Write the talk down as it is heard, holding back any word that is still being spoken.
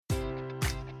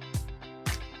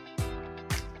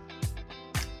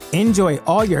Enjoy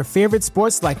all your favorite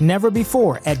sports like never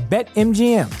before at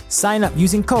BetMGM. Sign up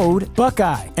using code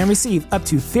Buckeye and receive up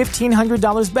to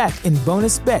 $1,500 back in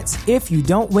bonus bets if you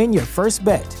don't win your first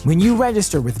bet. When you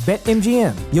register with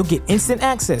BetMGM, you'll get instant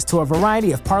access to a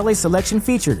variety of parlay selection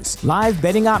features, live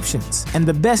betting options, and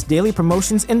the best daily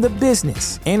promotions in the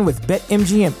business. And with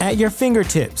BetMGM at your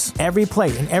fingertips, every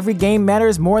play and every game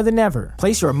matters more than ever.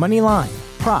 Place your money line,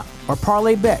 prop, or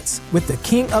parlay bets with the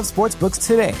king of sportsbooks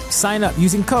today. Sign up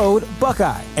using code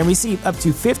Buckeye and receive up to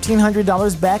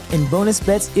 $1,500 back in bonus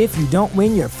bets if you don't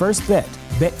win your first bet.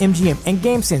 BetMGM and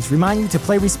GameSense remind you to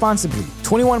play responsibly.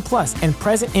 21 plus and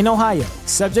present in Ohio,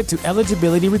 subject to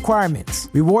eligibility requirements.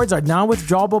 Rewards are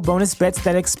non-withdrawable bonus bets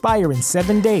that expire in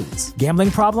 7 days. Gambling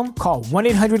problem? Call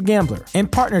 1-800-GAMBLER. In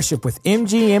partnership with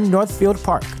MGM Northfield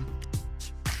Park.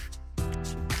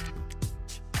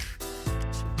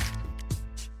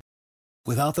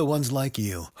 Without the ones like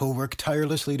you, who work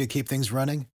tirelessly to keep things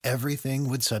running, everything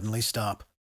would suddenly stop.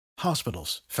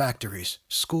 Hospitals, factories,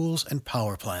 schools, and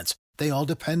power plants, they all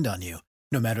depend on you.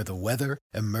 No matter the weather,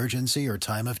 emergency, or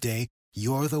time of day,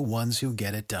 you're the ones who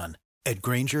get it done. At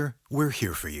Grainger, we're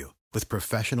here for you with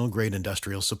professional-grade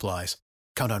industrial supplies.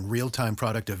 Count on real-time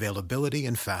product availability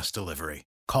and fast delivery.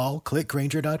 Call, click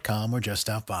Grainger.com, or just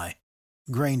stop by.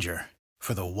 Grainger,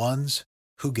 for the ones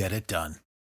who get it done.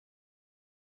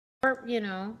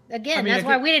 Again, that's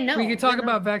why we didn't know. We could talk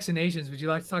about vaccinations. Would you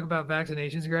like to talk about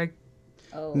vaccinations, Greg?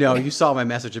 Oh. No, you saw my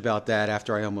message about that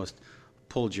after I almost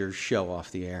pulled your show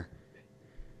off the air.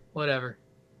 Whatever.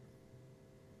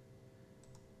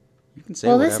 You can say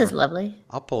well, whatever. This is lovely.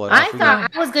 I'll pull it I off. thought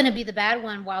I was going to be the bad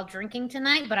one while drinking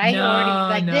tonight, but I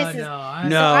already I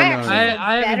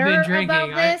haven't been drinking.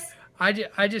 About this.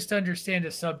 I just understand a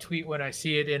subtweet when I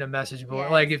see it in a message board.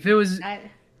 Yeah. Like if it was...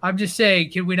 I'm just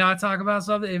saying, can we not talk about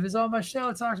something? If it's on my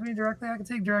show, talk to me directly. I can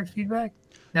take direct feedback.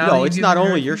 No, it's not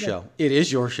only your show. It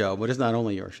is your show, but it's not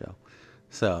only your show.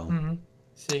 So,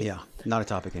 yeah, not a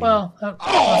topic anymore. Well, there you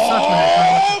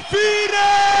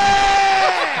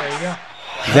go.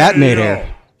 That made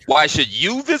air. Why should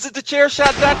you visit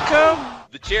thechairshot.com?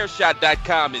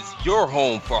 Thechairshot.com is your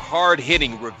home for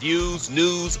hard-hitting reviews,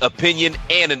 news, opinion,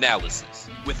 and analysis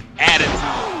with attitude.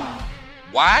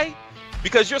 Why?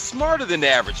 Because you're smarter than the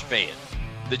average fan.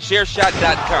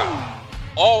 Thechairshot.com.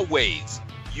 Always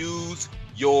use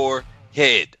your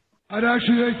head. I'd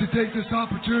actually like to take this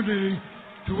opportunity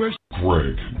to wish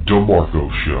Greg DeMarco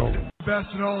Show the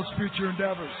best in all his future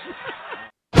endeavors.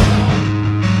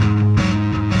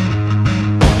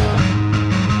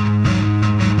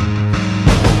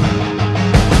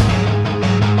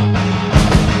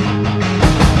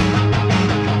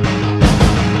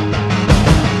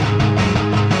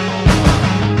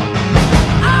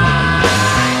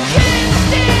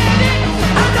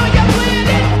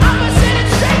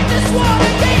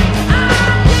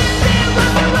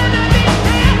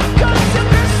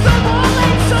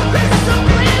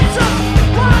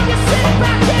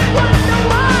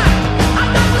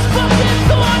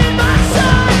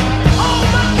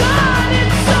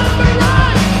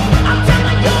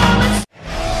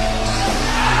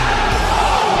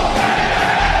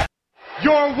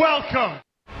 Welcome.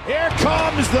 Here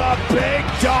comes the big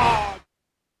dog.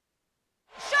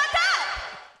 Shut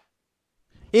up.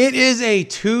 It is a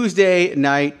Tuesday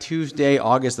night, Tuesday,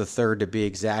 August the 3rd to be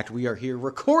exact. We are here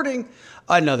recording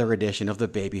another edition of the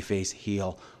Babyface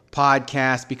Heel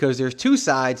podcast because there's two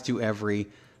sides to every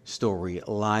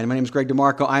storyline. My name is Greg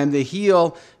DeMarco. I am the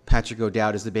heel. Patrick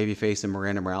O'Dowd is the babyface, and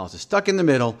Miranda Morales is stuck in the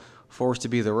middle, forced to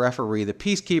be the referee, the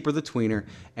peacekeeper, the tweener,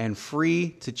 and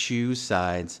free to choose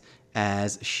sides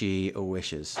as she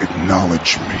wishes.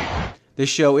 Acknowledge me. This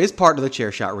show is part of the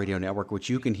Chairshot Radio Network, which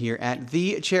you can hear at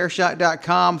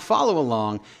thechairshot.com. Follow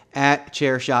along at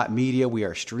Chairshot Media. We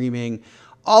are streaming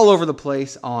all over the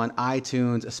place on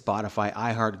iTunes, Spotify,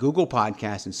 iHeart, Google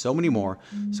Podcasts, and so many more.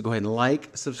 So go ahead and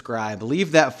like, subscribe,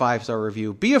 leave that 5-star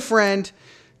review. Be a friend.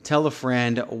 Tell a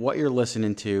friend what you're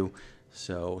listening to.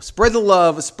 So spread the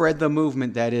love, spread the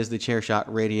movement. That is the Chairshot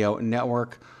Radio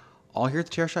Network. All here at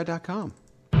thechairshot.com.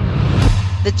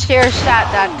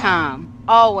 Thechairshot.com.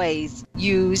 Always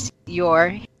use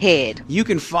your head. You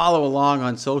can follow along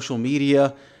on social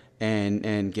media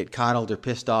and get coddled or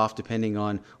pissed off depending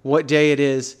on what day it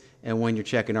is and when you're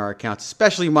checking our accounts,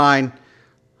 especially mine.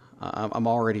 I'm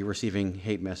already receiving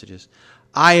hate messages.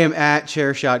 I am at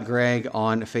Chairshot Greg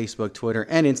on Facebook, Twitter,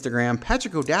 and Instagram.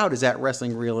 Patrick O'Dowd is at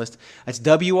Wrestling Realist. That's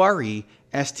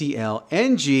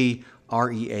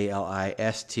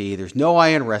WRESTLNGREALIST. There's no I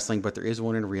in wrestling, but there is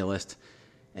one in realist.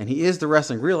 And he is the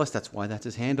Wrestling Realist. That's why that's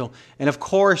his handle. And of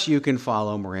course, you can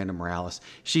follow Miranda Morales.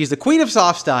 She's the queen of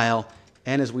soft style.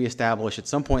 And as we established at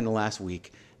some point in the last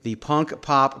week, the punk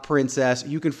pop princess.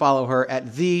 You can follow her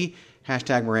at the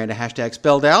 #Miranda, hashtag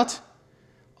spelled out,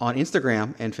 on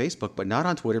Instagram and Facebook, but not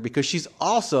on Twitter, because she's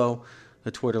also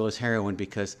the Twitterless heroine,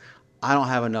 because I don't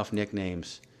have enough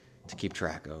nicknames to keep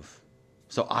track of.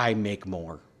 So I make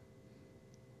more.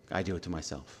 I do it to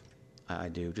myself. I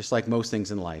do. Just like most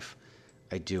things in life,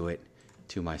 I do it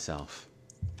to myself.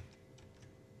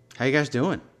 How you guys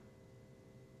doing?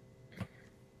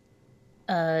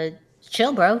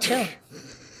 Chill, bro. Chill.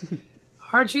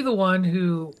 Aren't you the one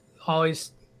who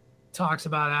always talks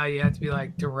about how you have to be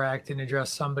like direct and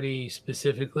address somebody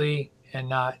specifically and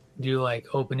not do like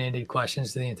open-ended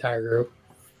questions to the entire group?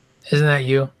 Isn't that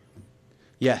you?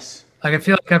 Yes. Like, I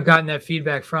feel like I've gotten that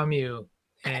feedback from you,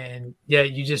 and yeah,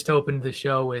 you just opened the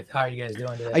show with "How are you guys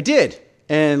doing today?" I did,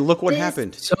 and look what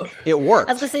happened. So it worked.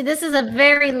 I was gonna say, this is a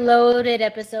very loaded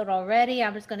episode already.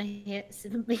 I'm just gonna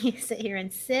sit here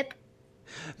and sip.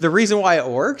 The reason why it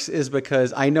works is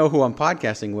because I know who I'm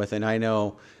podcasting with, and I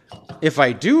know if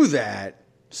I do that,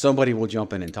 somebody will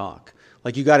jump in and talk.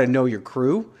 Like, you got to know your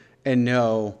crew and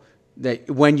know that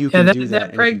when you can do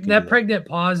that. That pregnant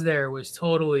pause there was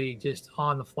totally just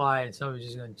on the fly, and somebody's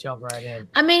just going to jump right in.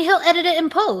 I mean, he'll edit it in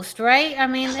post, right? I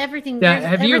mean, everything. Yeah,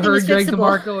 have you heard Greg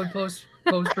DeMarco in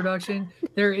post-production?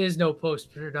 There is no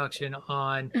post-production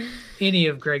on any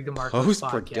of Greg DeMarco's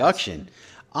post-production.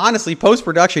 Honestly,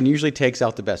 post-production usually takes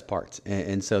out the best parts,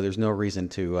 and so there's no reason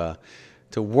to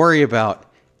worry about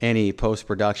any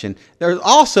post-production. There's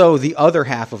also the other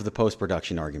half of the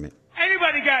post-production argument.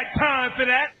 Anybody got time for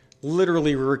that?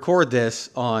 Literally, we record this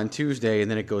on Tuesday,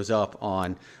 and then it goes up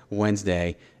on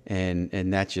Wednesday, and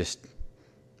that shit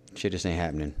just ain't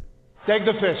happening. Take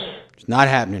the fish. It's not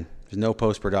happening. There's no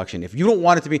post-production. If you don't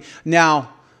want it to be...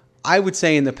 Now, I would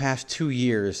say in the past 2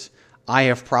 years, I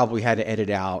have probably had to edit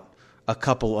out a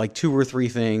couple, like 2 or 3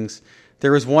 things.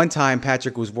 There was one time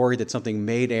Patrick was worried that something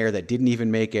made air that didn't even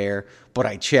make air, but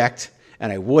I checked,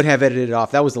 and I would have edited it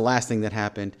off. That was the last thing that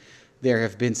happened. There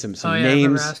have been some names. I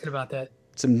remember asking about that.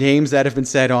 Some names that have been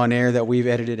said on air that we've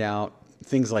edited out,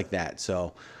 things like that.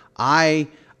 So I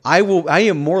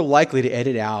am more likely to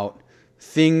edit out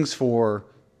things for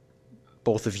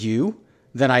both of you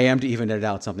than I am to even edit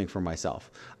out something for myself.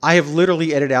 I have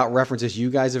literally edited out references you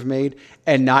guys have made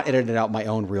and not edited out my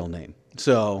own real name.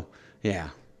 So yeah,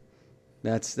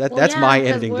 that's my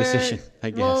editing decision,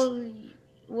 I guess. Well,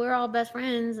 we're all best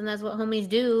friends, and that's what homies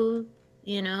do.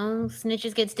 You know,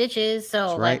 snitches get stitches.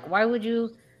 So right. Like, why would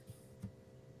you?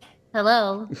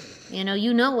 Hello,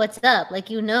 you know what's up, like,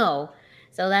 so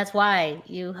that's why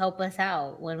you help us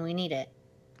out when we need it.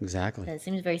 Exactly. It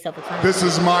seems very self-explanatory. This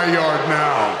is my yard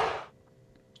now.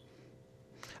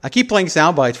 I keep playing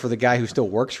sound bites for the guy who still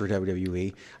works for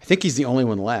WWE. I think he's the only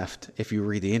one left if you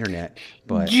read the internet.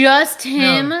 But just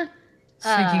him. No.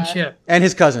 Sinking ship. And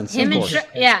his cousins, him of course.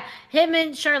 Him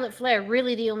and Charlotte Flair,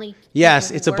 really the only.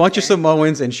 Yes, it's a bunch of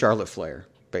Samoans and Charlotte Flair,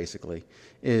 basically.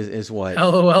 Is what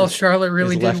LOL Charlotte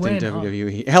really did left win, in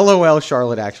WWE. LOL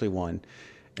Charlotte actually won.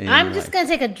 I'm just gonna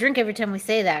take a drink every time we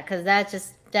say that, because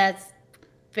that's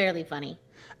fairly funny.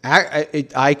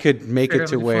 I could make it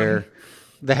to where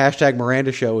the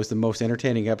 #Miranda show is the most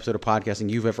entertaining episode of podcasting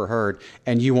you've ever heard,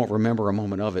 and you won't remember a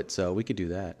moment of it. So we could do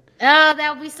that. Oh,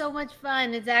 that would be so much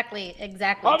fun. Exactly. I'm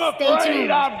Stay afraid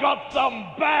tuned. I've got some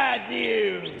bad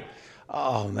news.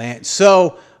 Oh man,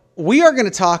 so. We are going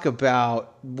to talk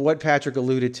about what Patrick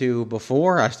alluded to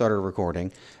before I started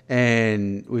recording.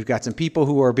 And we've got some people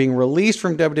who are being released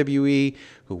from WWE,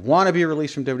 who want to be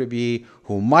released from WWE,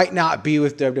 who might not be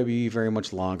with WWE very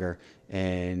much longer.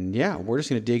 And yeah, we're just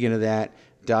going to dig into that,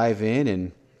 dive in,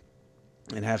 and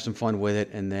have some fun with it.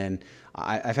 And then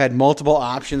I've had multiple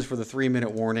options for the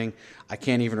 3-minute warning. I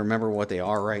can't even remember what they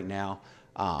are right now.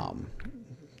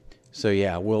 So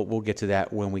yeah, we'll get to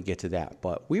that when we get to that.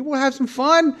 But we will have some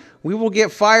fun. We will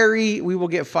get fiery. We will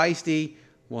get feisty.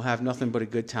 We'll have nothing but a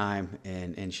good time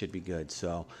and should be good.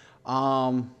 So,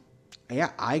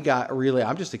 yeah,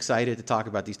 I'm just excited to talk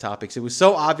about these topics. It was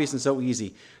so obvious and so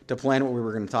easy to plan what we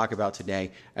were going to talk about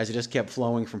today, as it just kept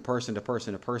flowing from person to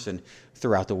person to person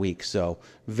throughout the week. So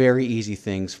very easy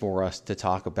things for us to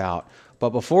talk about. But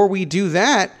before we do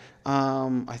that,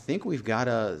 I think we've got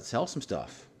to sell some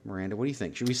stuff. Miranda, what do you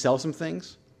think? Should we sell some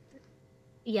things?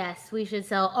 Yes, we should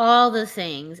sell all the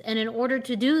things. And in order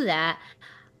to do that,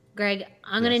 Greg,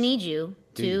 I'm going to need you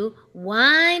to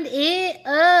wind it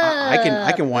up.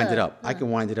 I can wind it up. I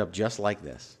can wind it up just like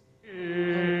this. It's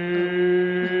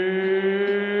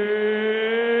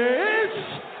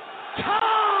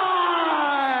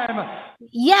time!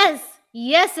 Yes,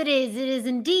 Yes, it is. It is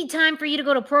indeed time for you to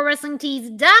go to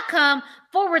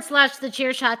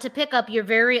ProWrestlingTees.com/TheChairShot to pick up your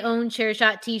very own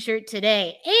Chairshot t-shirt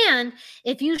today. And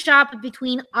if you shop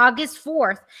between August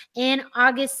 4th and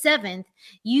August 7th,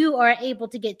 you are able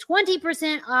to get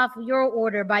 20% off your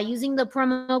order by using the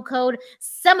promo code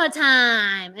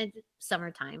SUMMERTIME.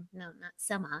 Summertime. No, not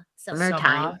summer.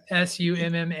 Summertime.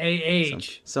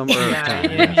 SUMMAH.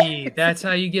 Summertime. That's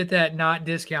how you get that not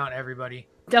discount, everybody.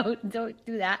 Don't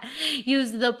do that.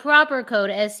 Use the proper code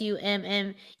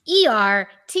SUMMERTIME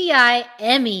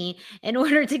in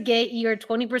order to get your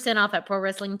 20% off at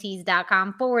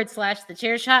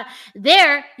ProWrestlingTees.com/TheChairShot.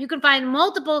 There, you can find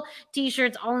multiple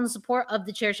t-shirts all in support of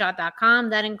TheChairShot.com.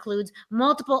 That includes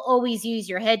multiple Always Use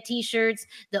Your Head t-shirts,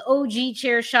 the OG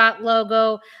Chairshot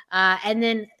logo, and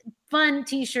then fun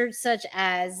t-shirts such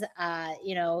as,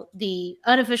 the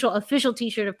official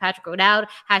t-shirt of Patrick O'Dowd,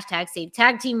 #Save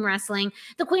Tag Team Wrestling,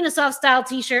 the Queen of Soft Style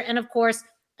t-shirt, and of course,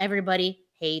 Everybody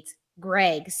Hates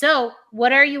Greg. So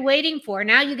what are you waiting for?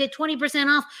 Now you get 20%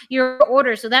 off your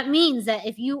order. So that means that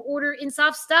if you order in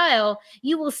Soft Style,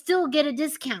 you will still get a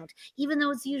discount, even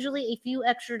though it's usually a few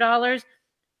extra dollars.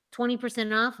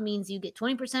 20% off means you get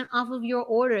 20% off of your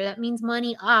order. That means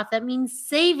money off. That means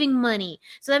saving money.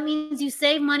 So that means you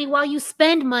save money while you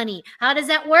spend money. How does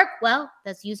that work? Well,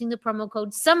 that's using the promo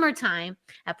code SUMMERTIME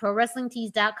at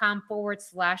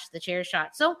ProWrestlingTees.com/TheChairShot.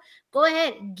 So go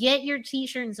ahead, get your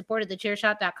t-shirt in support of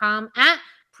TheChairShot.com at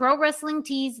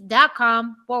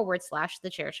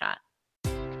ProWrestlingTees.com/TheChairShot.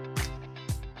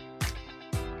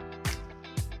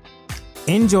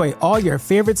 Enjoy all your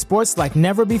favorite sports like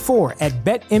never before at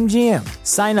BetMGM.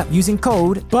 Sign up using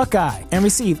code Buckeye and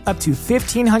receive up to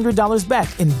 $1,500 back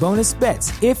in bonus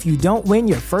bets if you don't win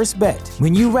your first bet.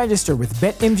 When you register with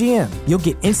BetMGM, you'll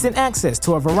get instant access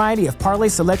to a variety of parlay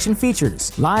selection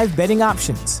features, live betting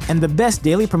options, and the best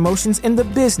daily promotions in the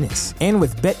business. And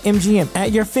with BetMGM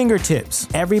at your fingertips,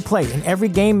 every play and every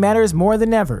game matters more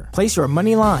than ever. Place your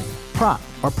money line, prop,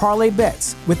 or parlay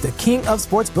bets with the king of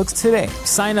sportsbooks today.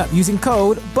 Sign up using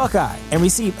code Buckeye and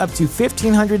receive up to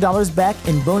 $1,500 back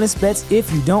in bonus bets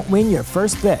if you don't win your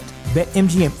first bet.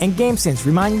 BetMGM and GameSense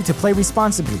remind you to play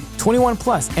responsibly. 21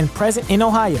 plus and present in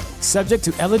Ohio, subject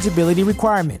to eligibility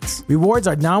requirements. Rewards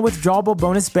are non-withdrawable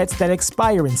bonus bets that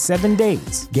expire in 7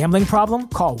 days. Gambling problem?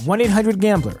 Call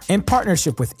 1-800-GAMBLER in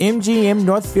partnership with MGM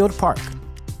Northfield Park.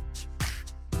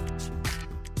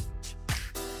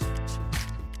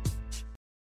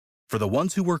 For the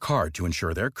ones who work hard to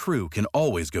ensure their crew can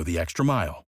always go the extra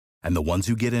mile, and the ones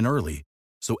who get in early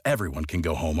so everyone can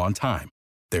go home on time,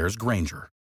 there's Grainger,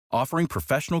 offering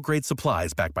professional-grade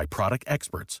supplies backed by product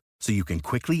experts so you can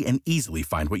quickly and easily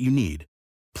find what you need.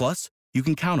 Plus, you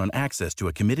can count on access to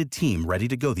a committed team ready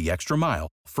to go the extra mile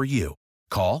for you.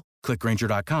 Call, click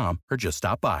Grainger.com, or just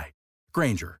stop by.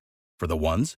 Grainger, for the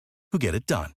ones who get it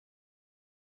done.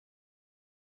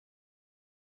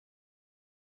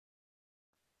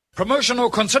 Promotional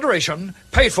consideration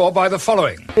paid for by the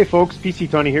following. Hey folks,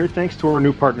 PC Tony here. Thanks to our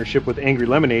new partnership with Angry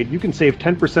Lemonade, you can save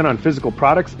 10% on physical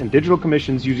products and digital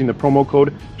commissions using the promo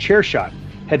code ChairShot.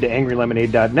 Head to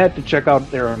angrylemonade.net to check out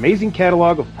their amazing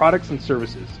catalog of products and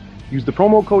services. Use the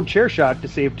promo code ChairShot to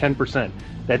save 10%.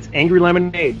 That's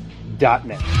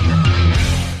angrylemonade.net.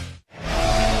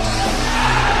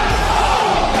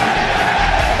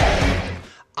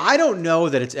 I don't know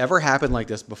that it's ever happened like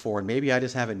this before, and maybe I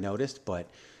just haven't noticed, but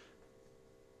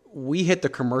we hit the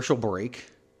commercial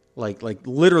break, like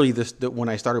literally when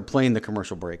I started playing the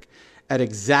commercial break, at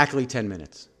exactly 10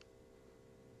 minutes.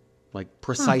 Like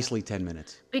precisely 10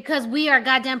 minutes. Because we are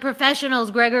goddamn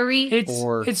professionals, Gregory.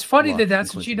 It's funny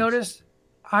that's what you noticed.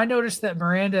 I noticed that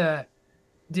Miranda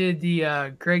did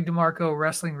the Greg DeMarco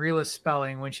wrestling realist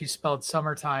spelling when she spelled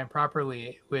summertime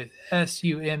properly with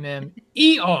SUMMERTIME.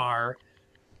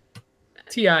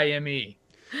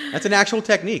 That's an actual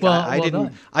technique. I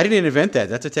didn't invent that.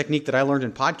 That's a technique that I learned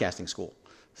in podcasting school.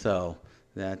 So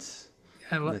you went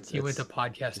to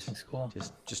podcasting school.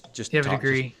 Just you have a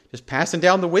degree. Just passing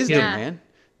down the wisdom, man.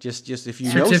 Just if you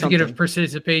know something. Certificate of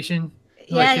participation.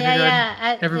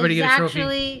 Yeah. Everybody it's get a trophy.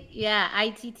 Actually,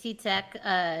 ITT Tech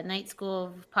Night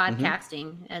School of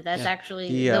Podcasting. That's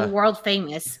actually the world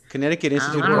famous. Connecticut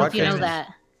Institute of Broadcasting. I don't know if you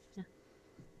know that.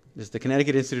 It's the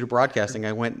Connecticut Institute of Broadcasting.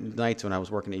 I went nights when I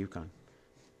was working at UConn.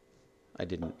 I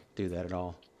didn't do that at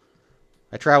all.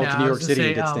 I traveled to New York City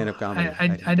and did stand-up comedy.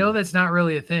 I know that's not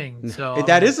really a thing. So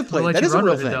that is a place. That is a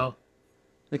real thing.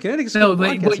 The Connecticut School of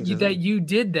Broadcasting. That you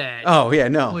did that. Oh yeah,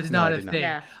 no, was not a thing.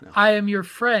 Yeah. No. I am your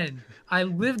friend. I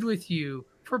lived with you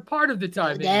for part of the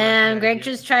time. Damn, Greg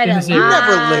just tried to lie. You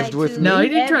never lived with me. No, he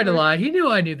didn't try to lie. He knew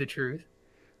I knew the truth.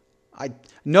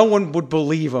 No one would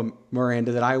believe him,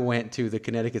 Miranda, that I went to the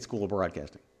Connecticut School of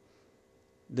Broadcasting.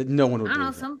 That no one would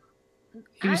believe it.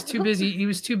 He was too busy. He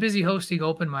was too busy hosting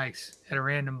open mics at a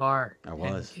random bar.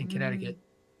 In Connecticut.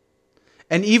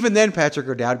 And even then, Patrick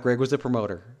O'Dowd, Greg was the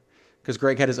promoter because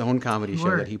Greg had his own comedy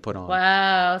show that he put on.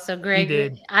 Wow. So Greg,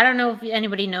 did. I don't know if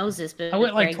anybody knows this, but I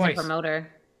went like Greg's twice. a promoter.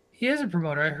 He is a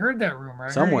promoter. I heard that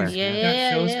rumor. Somewhere.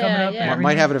 Shows coming up. Yeah.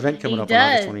 Might have an event coming He up on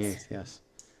August does. 28th. Yes.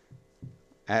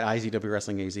 At IZW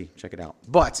Wrestling AZ. Check it out.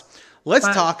 But let's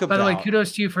talk about. By the way,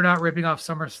 kudos to you for not ripping off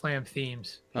SummerSlam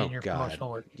themes in your God.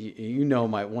 promotional work. You know,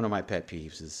 one of my pet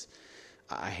peeves is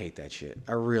I hate that shit.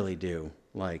 I really do.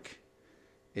 Like,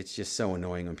 it's just so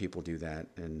annoying when people do that.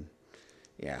 And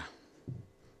yeah.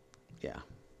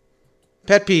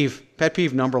 Pet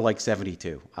peeve number like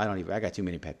 72. I got too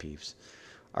many pet peeves.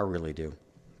 I really do.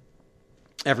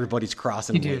 Everybody's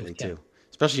crossing them lately too,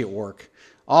 especially at work.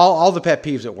 All the pet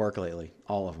peeves at work lately,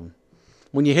 all of them.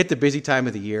 When you hit the busy time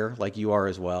of the year, like you are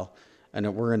as well,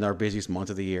 and we're in our busiest month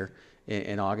of the year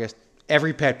in August,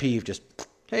 every pet peeve just,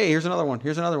 hey, here's another one.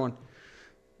 Here's another one.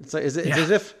 It's like, it's as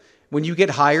if when you get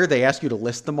hired, they ask you to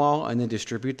list them all and then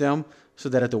distribute them so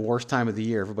that at the worst time of the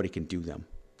year, everybody can do them.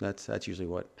 That's usually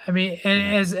what. I mean,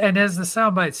 as the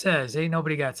soundbite says, ain't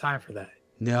nobody got time for that.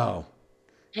 No.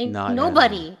 Ain't Not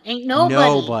nobody. Ain't nobody.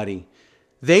 Nobody.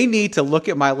 They need to look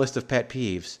at my list of pet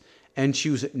peeves and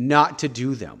choose not to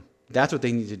do them. That's what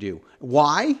they need to do.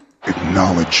 Why?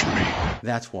 Acknowledge me.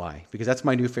 That's why. Because that's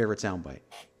my new favorite soundbite.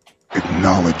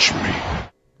 Acknowledge me.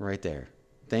 Right there.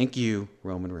 Thank you,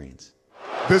 Roman Reigns.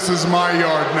 This is my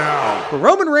yard now. But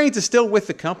Roman Reigns is still with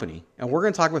the company, and we're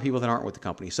going to talk about people that aren't with the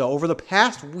company. So over the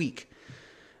past week,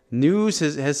 news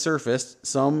has surfaced,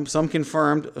 some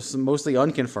confirmed, some mostly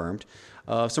unconfirmed,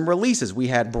 some releases. We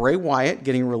had Bray Wyatt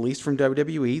getting released from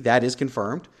WWE. That is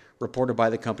confirmed, reported by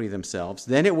the company themselves.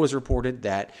 Then it was reported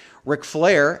that Ric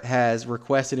Flair has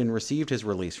requested and received his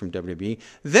release from WWE.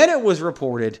 Then it was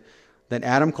reported that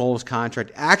Adam Cole's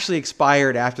contract actually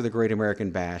expired after the Great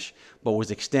American Bash, but was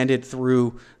extended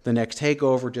through the next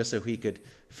takeover just so he could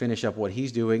finish up what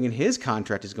he's doing, and his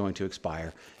contract is going to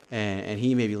expire, and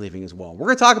he may be leaving as well. We're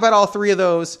going to talk about all three of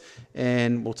those,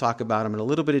 and we'll talk about them in a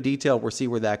little bit of detail. We'll see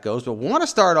where that goes, but we want to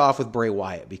start off with Bray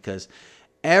Wyatt because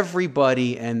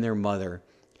everybody and their mother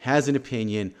has an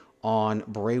opinion on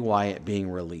Bray Wyatt being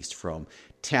released, from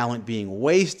talent being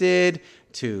wasted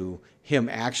to him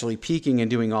actually peaking and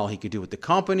doing all he could do with the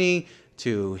company,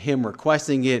 to him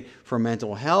requesting it for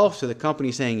mental health, to the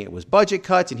company saying it was budget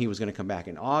cuts and he was going to come back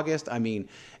in August. I mean,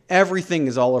 everything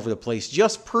is all over the place,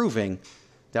 just proving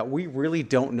that we really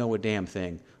don't know a damn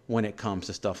thing when it comes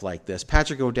to stuff like this.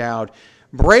 Patrick O'Dowd,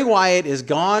 Bray Wyatt is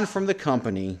gone from the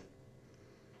company.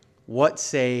 What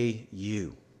say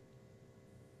you?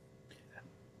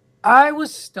 I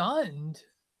was stunned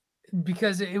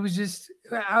because it was just,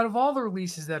 out of all the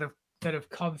releases that have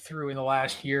come through in the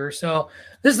last year or so,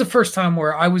 this is the first time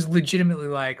where I was legitimately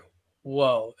like,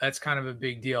 whoa, that's kind of a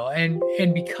big deal. And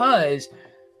because,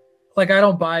 like, I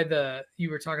don't buy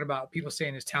you were talking about people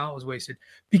saying his talent was wasted,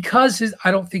 because I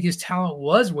don't think his talent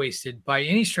was wasted by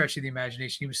any stretch of the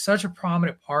imagination. He was such a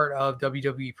prominent part of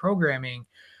WWE programming,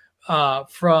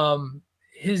 from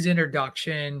his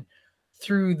introduction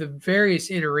through the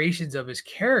various iterations of his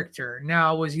character.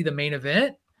 Now, was he the main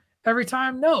event every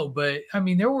time? No, but I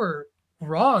mean, there were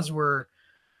Raws where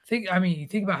you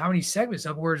think about how many segments,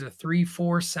 upwards of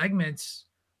 3-4 segments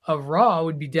of Raw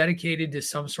would be dedicated to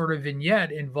some sort of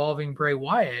vignette involving Bray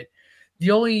Wyatt.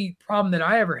 The only problem that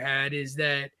I ever had is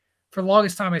that for the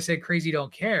longest time I said Crazy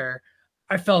Don't Care.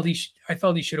 I felt he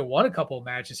should have won a couple of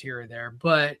matches here or there,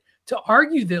 but to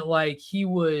argue that like he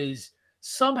was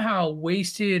somehow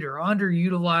wasted or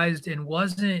underutilized and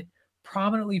wasn't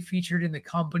prominently featured in the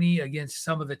company against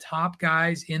some of the top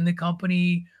guys in the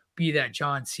company, be that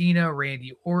John Cena,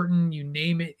 Randy Orton, you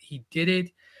name it, he did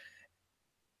it.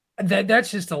 That's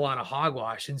just a lot of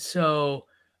hogwash. And so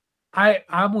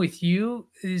I'm with you.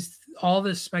 Is all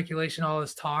this speculation, all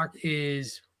this talk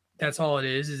that's all it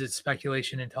is it's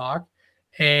speculation and talk.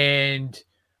 And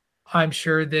I'm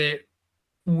sure that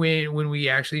when we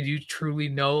actually do truly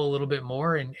know a little bit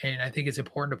more, and I think it's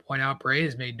important to point out, Bray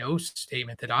has made no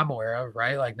statement that I'm aware of,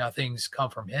 right? Like nothing's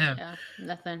come from him. Yeah,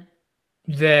 nothing.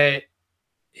 That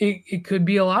it could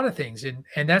be a lot of things.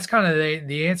 And that's kind of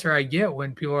the answer I get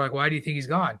when people are like, why do you think he's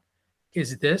gone?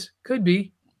 Is it this? Could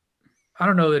be. I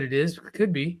don't know that it is. It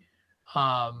could be.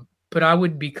 But I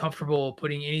wouldn't be comfortable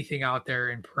putting anything out there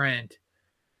in print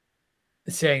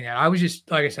saying that. I was just,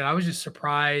 like I said, I was just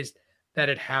surprised that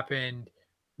it happened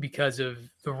because of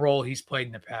the role he's played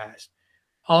in the past.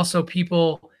 Also,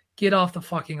 people get off the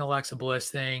fucking Alexa Bliss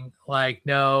thing. Like,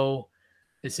 no,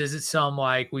 This isn't some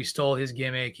like we stole his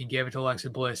gimmick and gave it to Alexa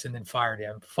Bliss and then fired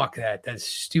him. Fuck that. That's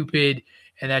stupid.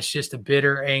 And that's just a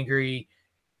bitter, angry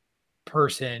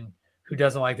person who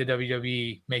doesn't like the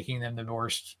WWE making them the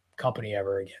worst company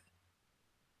ever again.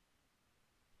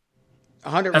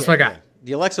 100%. That's what I got.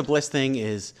 The Alexa Bliss thing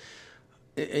is,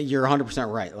 you're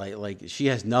 100% right. Like she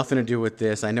has nothing to do with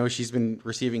this. I know she's been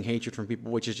receiving hatred from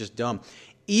people, which is just dumb.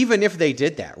 Even if they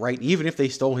did that, right? Even if they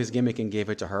stole his gimmick and gave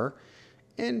it to her,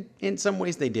 and in some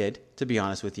ways they did, to be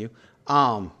honest with you,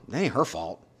 that ain't her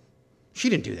fault. She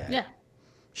didn't do that. Yeah.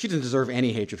 She didn't deserve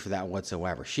any hatred for that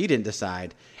whatsoever. She didn't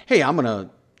decide, hey, I'm going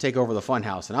to take over the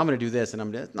Funhouse and I'm going to do this.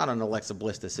 And it's not an Alexa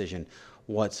Bliss decision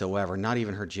whatsoever. Not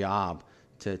even her job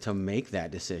to make that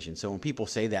decision. So when people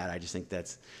say that, I just think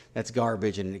that's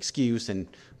garbage and an excuse. And,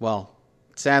 well,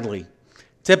 sadly,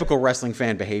 typical wrestling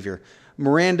fan behavior.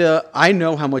 Miranda, I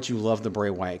know how much you love the Bray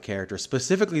Wyatt character,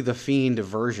 specifically the Fiend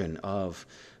version of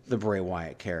the Bray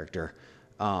Wyatt character.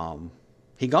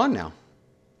 He's gone now.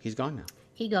 He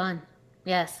gone.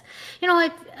 Yes.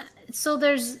 So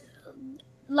there's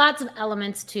lots of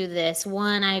elements to this.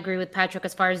 One, I agree with Patrick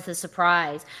as far as the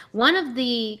surprise. One of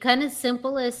the kind of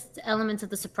simplest elements of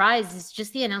the surprise is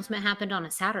just the announcement happened on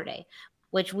a Saturday,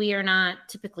 which we are not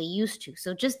typically used to.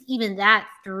 So just even that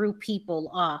threw people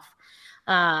off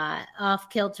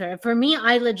kilter. For me,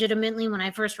 I legitimately, when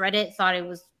I first read it, thought it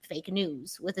was fake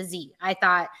news with a Z. I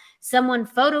thought someone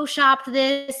photoshopped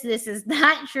this. This is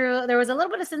not true. There was a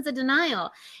little bit of sense of denial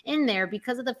in there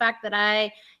because of the fact that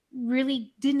I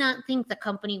really did not think the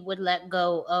company would let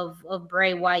go of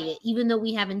Bray Wyatt, even though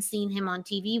we haven't seen him on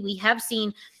TV. We have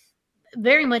seen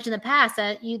very much in the past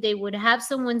that they would have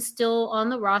someone still on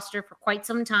the roster for quite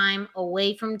some time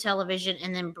away from television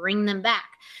and then bring them back.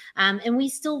 And we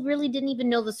still really didn't even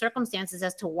know the circumstances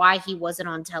as to why he wasn't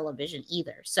on television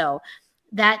either. So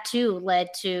that too led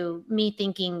to me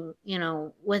thinking,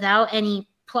 without any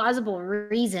plausible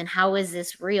reason, how is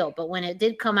this real? But when it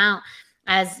did come out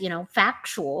as,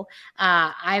 factual,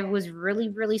 I was really,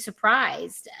 really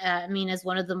surprised. As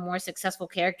one of the more successful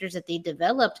characters that they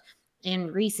developed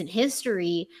in recent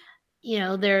history,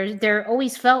 there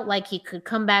always felt like he could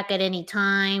come back at any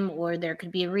time, or there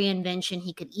could be a reinvention.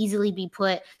 He could easily be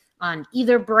put on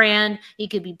either brand. He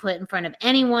could be put in front of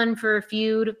anyone for a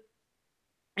feud.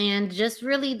 And just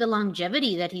really the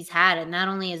longevity that he's had. And not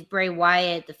only is Bray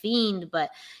Wyatt the Fiend,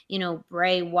 but,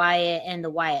 Bray Wyatt and the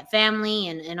Wyatt family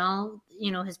and all,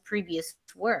 his previous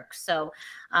work. So,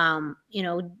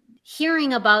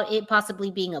 hearing about it possibly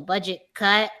being a budget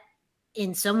cut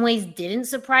in some ways didn't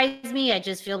surprise me. I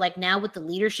just feel like now with the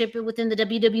leadership within the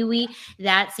WWE,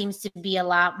 that seems to be a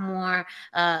lot more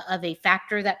of a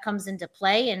factor that comes into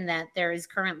play, and that there is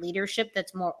current leadership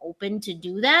that's more open to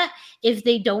do that. If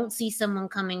they don't see someone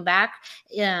coming back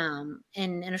in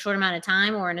a short amount of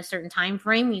time or in a certain time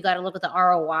frame, you got to look at the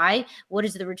ROI. What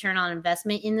is the return on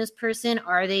investment in this person?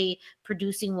 Are they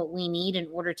producing what we need in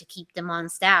order to keep them on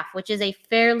staff, which is a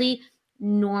fairly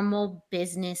normal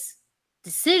business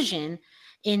decision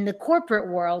in the corporate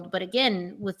world. But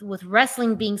again, with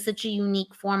wrestling being such a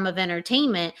unique form of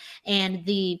entertainment, and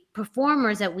the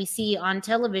performers that we see on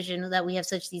television that we have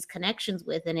such these connections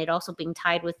with, and it also being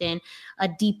tied within a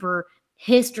deeper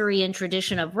history and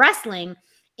tradition of wrestling,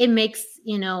 it makes,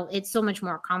 it's so much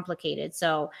more complicated.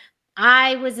 So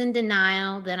I was in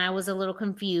denial, then I was a little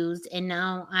confused, and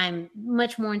now I'm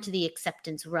much more into the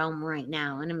acceptance realm right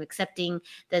now. And I'm accepting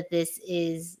that this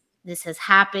has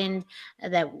happened,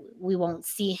 that we won't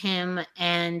see him,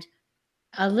 and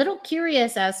a little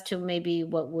curious as to maybe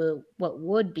what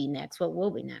will be next.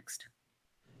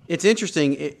 It's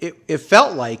interesting. It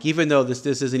felt like, even though this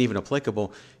isn't even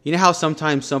applicable, you know how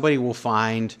sometimes somebody will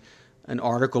find an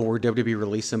article where WWE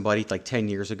released somebody like 10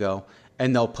 years ago,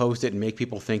 and they'll post it and make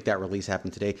people think that release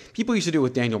happened today. People used to do it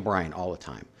with Daniel Bryan all the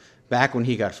time. Back when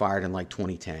he got fired in like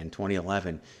 2010,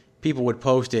 2011, people would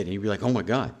post it and you'd be like, oh my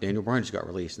God, Daniel Bryan just got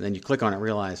released. And then you click on it and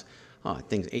realize, oh, that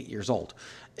thing's 8 years old.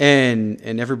 And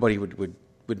everybody would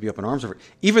be up in arms over it,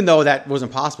 even though that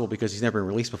wasn't possible because he's never been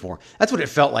released before. That's what it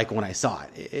felt like when I saw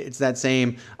it. It's that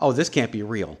same, oh, this can't be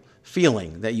real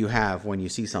feeling that you have when you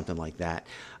see something like that.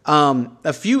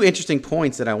 A few interesting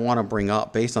points that I want to bring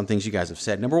up based on things you guys have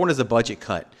said. Number one is the budget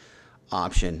cut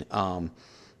option.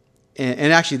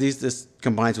 And actually, this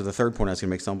combines with the third point I was going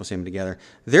to make, so I'm going to say them together.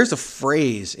 There's a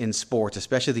phrase in sports,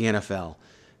 especially the NFL,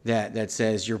 that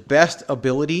says your best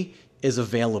ability is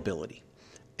availability.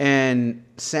 And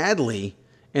sadly,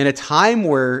 in a time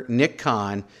where Nick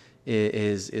Khan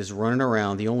is running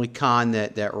around, the only Khan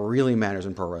that really matters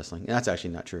in pro wrestling, and that's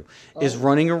actually not true, is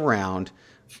running around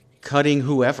cutting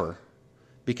whoever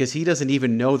because he doesn't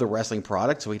even know the wrestling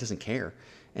product, so he doesn't care.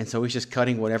 And so he's just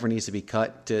cutting whatever needs to be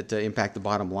cut to impact the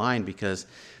bottom line, because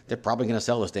they're probably going to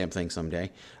sell this damn thing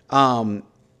someday.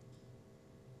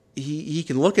 He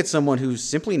can look at someone who's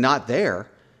simply not there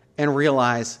and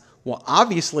realize, well,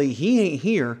 obviously he ain't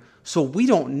here, so we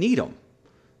don't need him.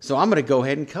 So I'm going to go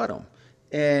ahead and cut him.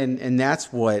 And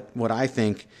that's what I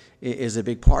think is a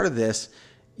big part of this.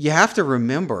 You have to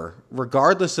remember,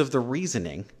 regardless of the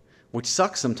reasoning, which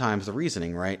sucks sometimes, the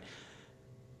reasoning, right?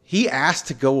 He asked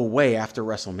to go away after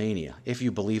WrestleMania, if you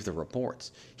believe the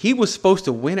reports. He was supposed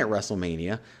to win at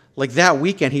WrestleMania. Like that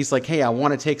weekend, he's like, hey, I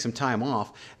want to take some time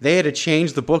off. They had to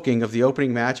change the booking of the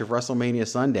opening match of WrestleMania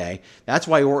Sunday. That's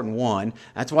why Orton won.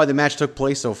 That's why the match took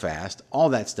place so fast. All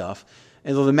that stuff.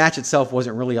 And though the match itself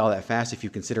wasn't really all that fast if you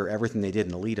consider everything they did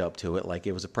in the lead up to it, like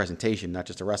it was a presentation, not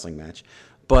just a wrestling match.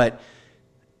 But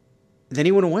then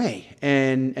he went away,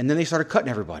 and then they started cutting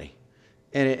everybody.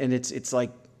 And it's like,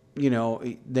 you know,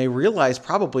 they realized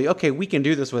probably, okay, we can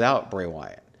do this without Bray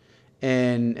Wyatt.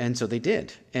 And so they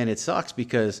did. And it sucks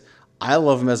because I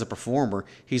love him as a performer.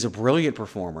 He's a brilliant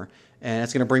performer. And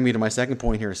that's going to bring me to my second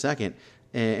point here in a second.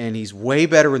 And he's way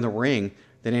better in the ring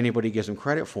than anybody gives him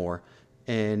credit for.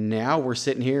 And now we're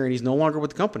sitting here and he's no longer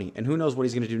with the company. And who knows what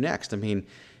he's going to do next. I mean,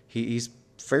 he's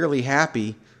fairly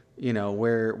happy, you know,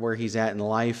 where he's at in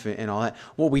life and all that.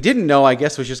 What we didn't know, I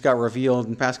guess, was just got revealed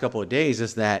in the past couple of days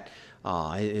is that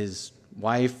his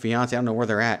wife, fiance, I don't know where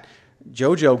they're at,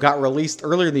 JoJo got released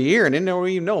earlier in the year and didn't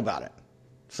even know about it.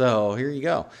 So here you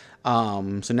go.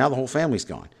 So now the whole family's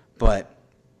gone. But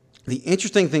the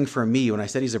interesting thing for me, when I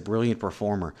said he's a brilliant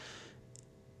performer,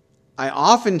 I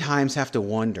oftentimes have to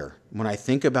wonder when I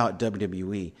think about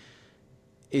WWE,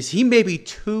 is he maybe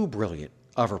too brilliant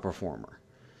of a performer?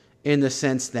 In the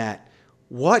sense that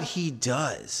what he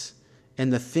does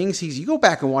and the things you go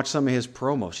back and watch some of his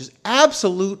promos, just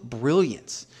absolute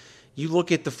brilliance. You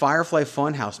look at the Firefly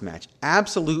Funhouse match,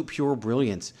 absolute pure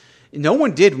brilliance. No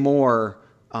one did more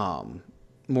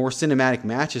cinematic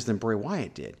matches than Bray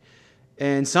Wyatt did.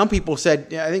 And some people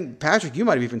said, I think, Patrick, you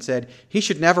might have even said, he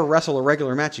should never wrestle a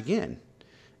regular match again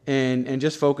and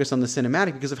just focus on the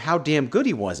cinematic because of how damn good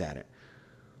he was at it.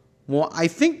 Well, I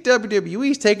think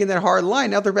WWE's taking that hard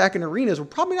line. Now they're back in arenas. We're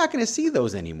probably not going to see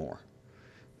those anymore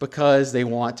because they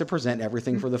want to present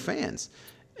everything for the fans.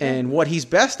 And what he's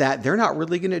best at, they're not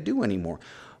really going to do anymore.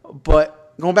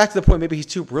 But going back to the point, maybe he's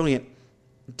too brilliant.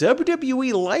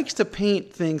 WWE likes to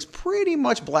paint things pretty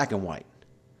much black and white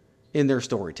in their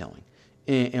storytelling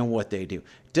and what they do.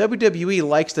 WWE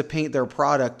likes to paint their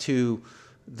product to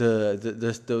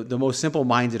the most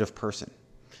simple-minded of person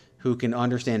who can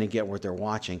understand and get what they're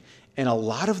watching. And a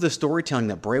lot of the storytelling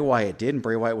that Bray Wyatt did and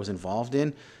Bray Wyatt was involved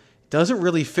in doesn't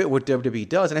really fit what WWE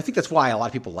does. And I think that's why a lot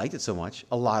of people liked it so much,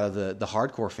 a lot of the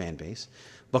hardcore fan base,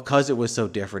 because it was so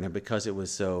different and because it was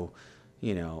so,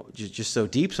 you know, just so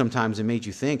deep sometimes it made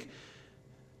you think.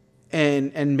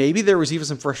 And maybe there was even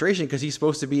some frustration because he's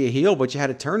supposed to be a heel, but you had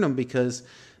to turn him because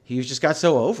he just got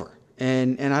so over.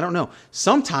 And I don't know.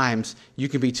 Sometimes you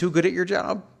can be too good at your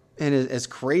job. And as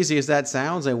crazy as that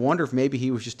sounds, I wonder if maybe he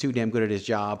was just too damn good at his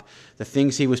job. The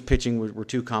things he was pitching were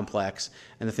too complex,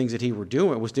 and the things that he was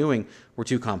doing were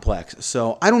too complex.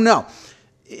 So I don't know.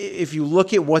 If you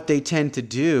look at what they tend to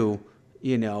do,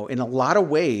 you know, in a lot of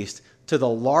ways to the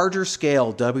larger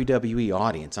scale WWE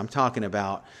audience, I'm talking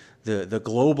about the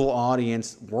global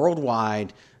audience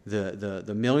worldwide,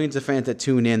 the millions of fans that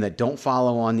tune in that don't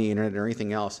follow on the internet or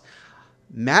anything else.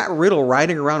 Matt Riddle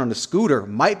riding around on a scooter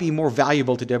might be more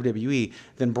valuable to WWE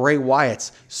than Bray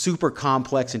Wyatt's super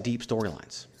complex and deep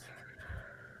storylines.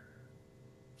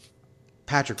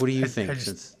 Patrick, what do you think?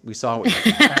 Since we saw what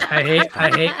I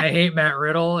hate Matt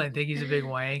Riddle and think he's a big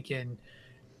wank and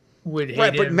would hate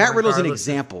him. But Matt Riddle's an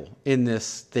example in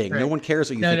this thing. Right. No one cares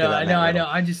what you think about Matt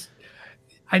Riddle.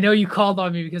 I know you called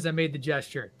on me because I made the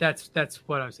gesture. That's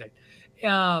what I'm saying.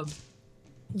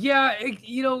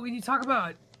 You know, when you talk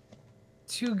about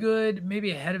too good,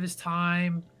 maybe ahead of his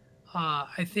time.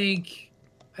 I think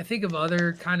of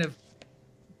other kind of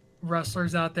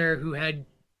wrestlers out there who had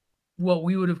what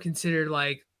we would have considered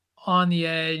like on the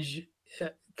edge,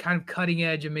 kind of cutting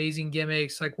edge, amazing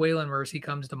gimmicks. Like Waylon Mercy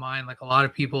comes to mind. Like a lot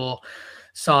of people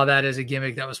saw that as a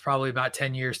gimmick that was probably about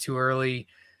 10 years too early.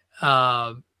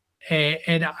 And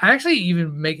I actually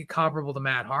even make it comparable to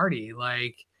Matt Hardy.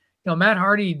 Like, you know, Matt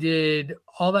Hardy did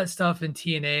all that stuff in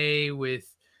TNA with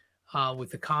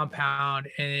the Compound,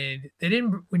 and they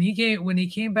didn't when he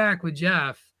came back with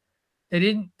Jeff, they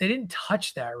didn't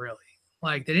touch that really.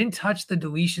 Like they didn't touch the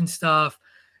deletion stuff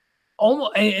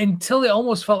almost until they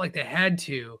almost felt like they had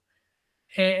to,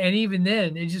 and even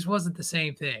then it just wasn't the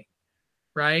same thing.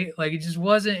 right? Like it just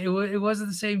wasn't. It wasn't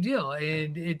the same deal,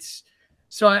 and it's.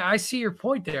 So I see your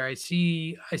point there. I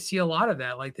see a lot of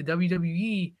that. Like the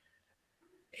WWE,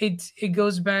 it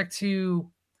goes back to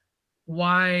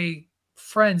why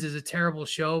Friends is a terrible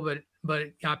show, but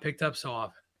it got picked up so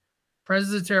often. Friends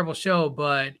is a terrible show,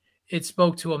 but it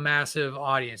spoke to a massive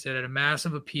audience. It had a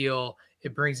massive appeal.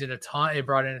 It brought in a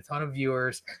ton of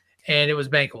viewers, and it was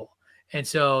bankable. And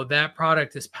so that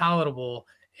product is palatable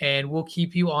and will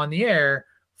keep you on the air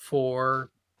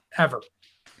forever.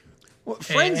 Well,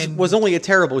 Friends was only a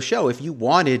terrible show if you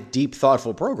wanted deep,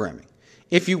 thoughtful programming.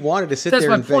 If you wanted to sit there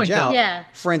and veg out,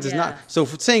 Friends is not. So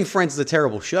saying Friends is a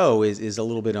terrible show is a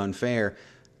little bit unfair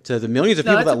to the millions of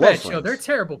people that love Friends. Show. They're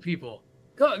terrible people.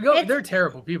 Go. They're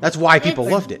terrible people. That's why people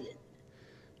loved it.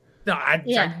 No,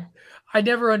 I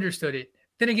never understood it.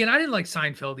 Then again, I didn't like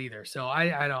Seinfeld either, so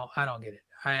I don't get it.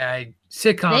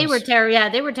 Sitcoms. They were terrible. Yeah,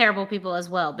 they were terrible people as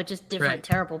well, but just different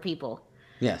terrible people.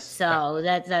 Yes. So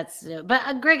that's.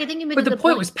 But Greg, I think you made. But the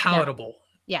point was palatable.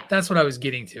 Yeah. That's what I was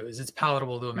getting to. Is it's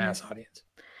palatable to a mass audience.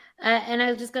 And I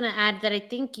was just going to add that I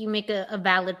think you make a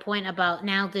valid point about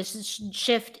now this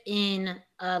shift in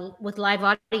with live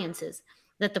audiences.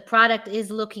 That the product is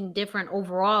looking different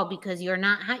overall because you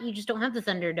just don't have the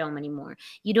Thunderdome anymore.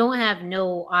 You don't have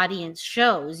no audience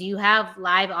shows. You have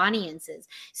live audiences.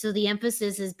 So the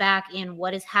emphasis is back in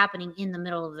what is happening in the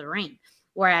middle of the ring.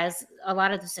 Whereas a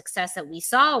lot of the success that we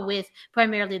saw with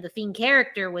primarily the Fiend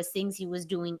character was things he was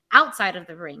doing outside of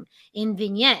the ring, in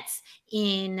vignettes,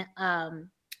 in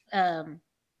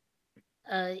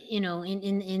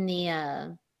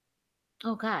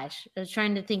oh gosh, I was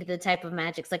trying to think of the type of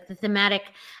magics, like the thematic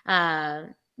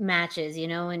matches,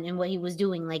 and what he was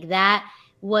doing. Like that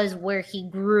was where he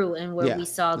grew and where we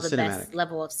saw the best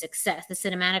level of success, the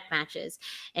cinematic matches.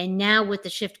 And now with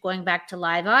the shift going back to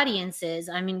live audiences,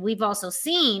 I mean, we've also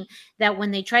seen that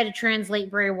when they try to translate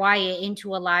Bray Wyatt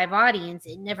into a live audience,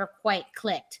 it never quite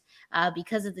clicked.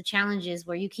 Because of the challenges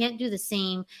where you can't do the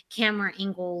same camera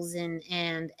angles and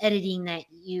editing that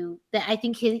I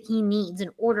think he needs in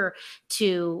order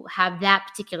to have that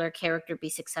particular character be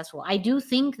successful. I do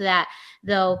think that,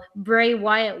 though, Bray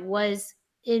Wyatt was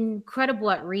incredible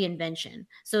at reinvention.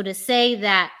 So to say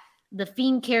that the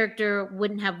Fiend character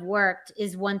wouldn't have worked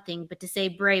is one thing, but to say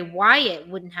Bray Wyatt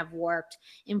wouldn't have worked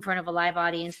in front of a live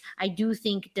audience, I do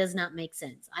think does not make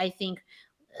sense. I think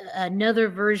another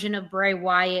version of Bray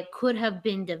Wyatt could have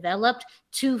been developed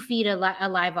to feed a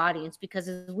live audience, because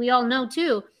as we all know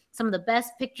too, some of the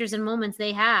best pictures and moments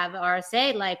they have are,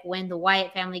 say, like when the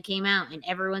Wyatt family came out and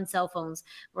everyone's cell phones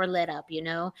were lit up,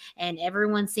 and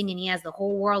everyone's singing. He has the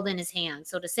whole world in his hands.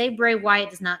 So to say Bray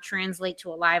Wyatt does not translate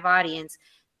to a live audience,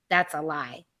 that's a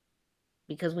lie,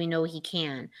 because we know he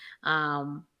can.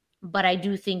 But I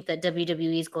do think that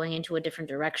WWE is going into a different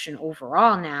direction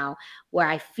overall now, where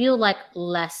I feel like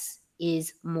less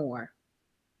is more.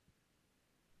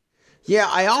 Yeah,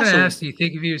 I also asked, do you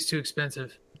think if he was too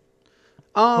expensive?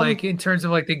 Like in terms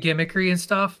of like the gimmickry and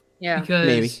stuff? Yeah, because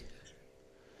maybe.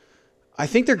 I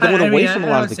think they're going away from a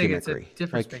lot of the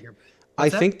gimmickry. I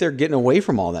think they're getting away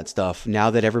from all that stuff now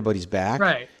that everybody's back.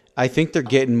 Right. I think they're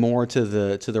getting more to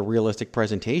the realistic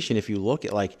presentation. If you look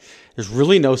at, like, there's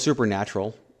really no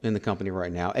supernatural in the company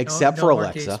right now, except for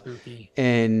Alexa.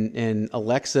 And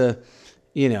Alexa,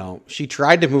 she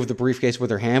tried to move the briefcase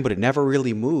with her hand, but it never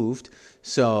really moved.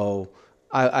 So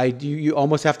you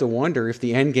almost have to wonder if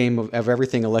the end game of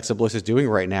everything Alexa Bliss is doing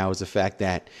right now is the fact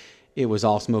that it was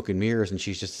all smoke and mirrors and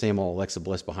she's just the same old Alexa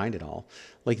Bliss behind it all.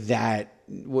 Like, that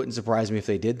wouldn't surprise me if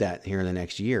they did that here in the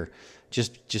next year,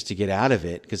 just to get out of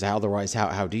it. Because otherwise,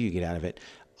 how do you get out of it?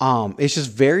 It's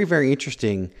just very, very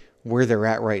interesting where they're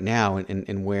at right now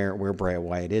and where Bray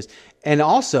Wyatt is. And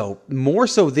also, more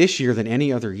so this year than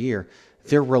any other year,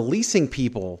 they're releasing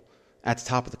people at the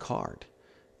top of the card.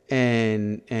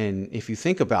 And if you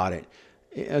think about it,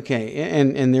 okay,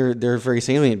 and they're very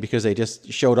salient because they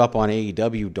just showed up on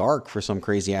AEW Dark for some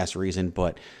crazy ass reason.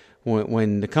 But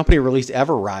when the company released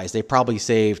Everrise, they probably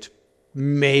saved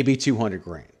maybe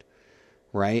 $200,000,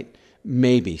 right?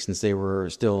 Maybe, since they were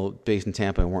still based in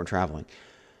Tampa and weren't traveling.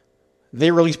 They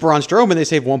released Braun Strowman, they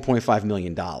saved $1.5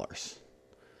 million.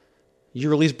 You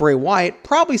release Bray Wyatt,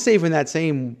 probably saving that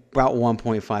same about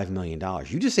 $1.5 million.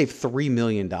 You just saved $3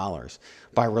 million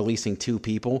by releasing 2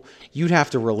 people. You'd have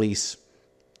to release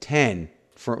 10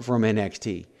 from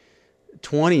NXT,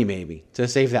 20 maybe, to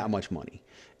save that much money.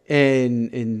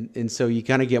 And so you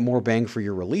kind of get more bang for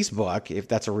your release buck, if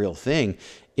that's a real thing,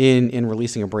 in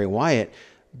releasing a Bray Wyatt.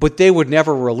 But they would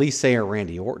never release, say, a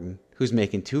Randy Orton, who's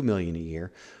making $2 million a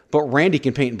year. But Randy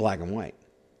can paint in black and white.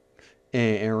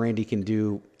 And Randy can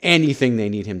do anything they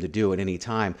need him to do at any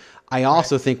time. I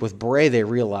also think with Bray, they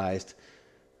realized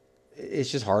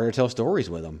it's just harder to tell stories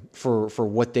with him for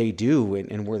what they do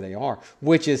and where they are,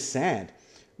 which is sad.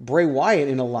 Bray Wyatt,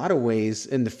 in a lot of ways,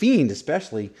 and The Fiend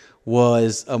especially,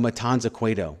 was a Matanza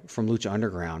Cueto from Lucha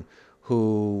Underground,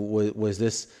 who was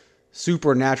this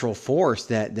supernatural force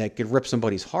that could rip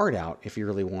somebody's heart out if he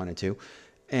really wanted to.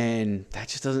 And that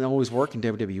just doesn't always work in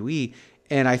WWE.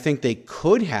 And I think they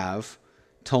could have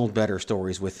told better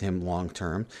stories with him long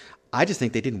term. I just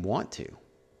think they didn't want to.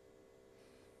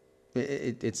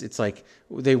 It's like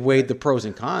they weighed the pros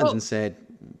and cons and said,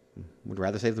 we'd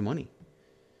rather save the money.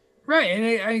 Right. And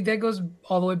I think that goes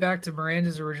all the way back to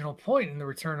Miranda's original point in the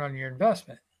return on your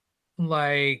investment.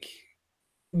 Like,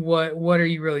 what are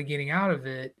you really getting out of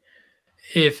it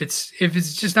if it's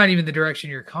just not even the direction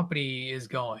your company is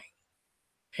going?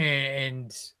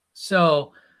 And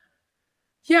so,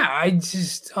 yeah, I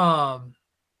just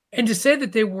and to say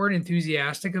that they weren't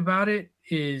enthusiastic about it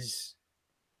is,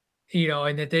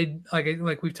 and that they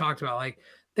like we've talked about, like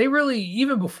they really,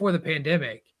 even before the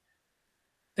pandemic,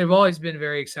 they were always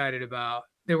very excited and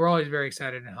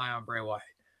high on Bray Wyatt.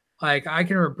 Like I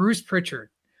can remember Bruce Pritchard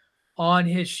on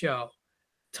his show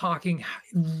talking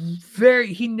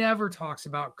he never talks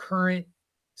about current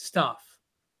stuff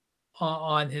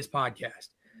on his podcast.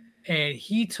 And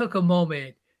he took a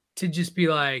moment to just be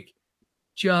like,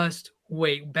 just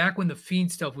wait. Back when the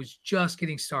Fiend stuff was just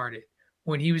getting started,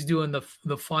 when he was doing the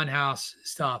Funhouse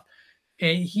stuff,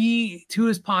 and he, to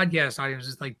his podcast audience,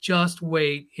 was like, just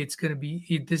wait. This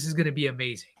is going to be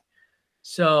amazing.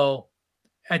 So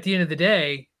at the end of the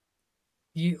day,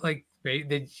 it's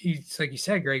like you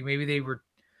said, Greg, maybe they were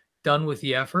done with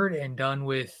the effort and done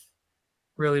with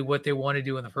really what they want to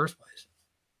do in the first place.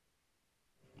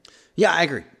 Yeah, I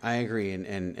agree.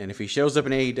 And if he shows up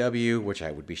in AEW, which I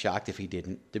would be shocked if he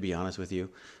didn't, to be honest with you,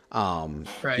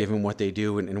 given what they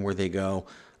do and where they go,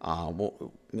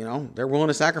 well, they're willing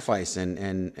to sacrifice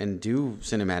and do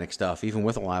cinematic stuff, even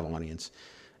with a live audience.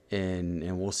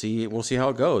 And we'll see how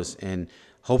it goes. And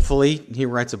hopefully he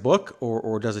writes a book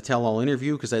or does a tell-all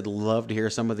interview, because I'd love to hear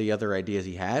some of the other ideas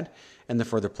he had and the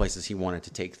further places he wanted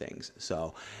to take things.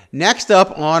 So next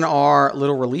up on our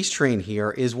little release train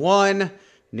here is one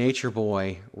Nature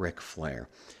Boy Ric Flair.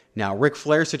 Now, Ric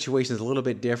Flair's situation is a little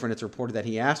bit different. It's reported that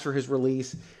he asked for his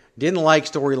release, didn't like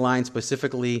storyline,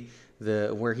 specifically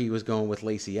where he was going with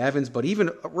Lacey Evans, but even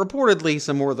reportedly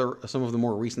some of the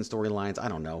more recent storylines, I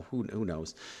don't know, who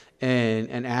knows,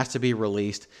 and asked to be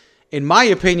released. In my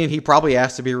opinion, he probably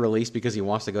asked to be released because he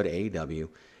wants to go to AEW,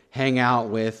 hang out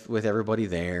with everybody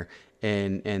there,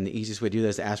 and the easiest way to do that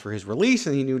is to ask for his release,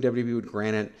 and he knew WWE would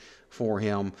grant it for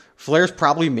him. Flair's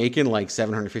probably making like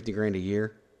 $750,000 a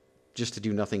year just to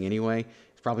do nothing anyway.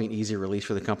 It's probably an easy release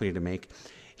for the company to make.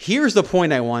 Here's the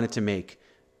point I wanted to make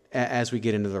as we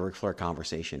get into the Ric Flair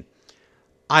conversation.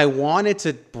 I wanted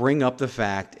to bring up the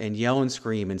fact and yell and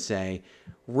scream and say,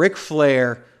 Ric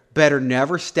Flair better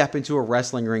never step into a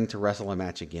wrestling ring to wrestle a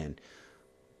match again.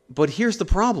 But here's the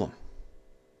problem.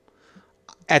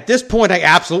 At this point, I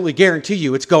absolutely guarantee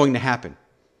you it's going to happen.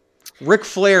 Ric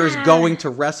Flair is going to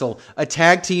wrestle a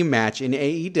tag team match in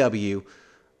AEW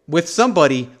with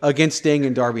somebody against Sting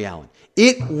and Darby Allin.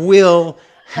 It will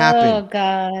happen. Oh,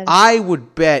 God. I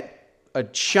would bet a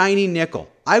shiny nickel.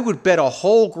 I would bet a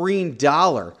whole green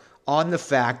dollar on the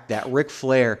fact that Ric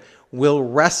Flair will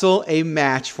wrestle a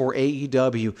match for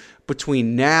AEW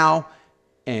between now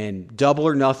and Double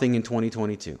or Nothing in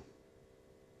 2022.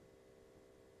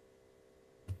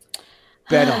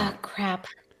 Bet on it. Crap.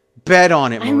 Bet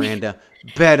on it, Miranda.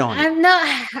 Bet on it. I'm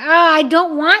not. I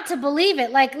don't want to believe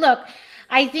it. Like, look,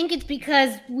 I think it's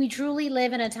because we truly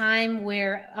live in a time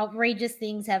where outrageous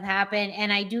things have happened.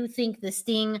 And I do think the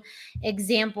Sting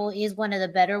example is one of the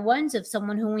better ones of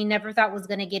someone who we never thought was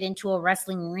going to get into a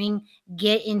wrestling ring,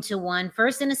 get into one,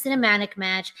 first in a cinematic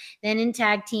match, then in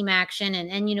tag team action.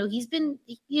 And he's been,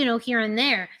 here and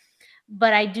there.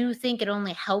 But I do think it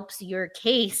only helps your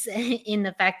case in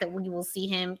the fact that we will see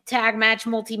him tag match,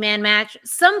 multi-man match,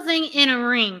 something in a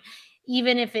ring,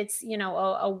 even if it's,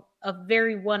 a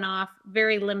very one-off,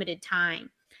 very limited time.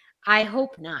 I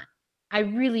hope not. I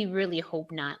really, really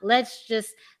hope not. Let's just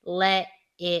let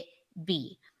it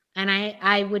be. And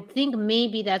I would think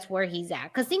maybe that's where he's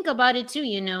at. Because think about it too,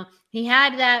 he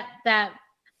had that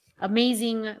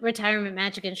amazing retirement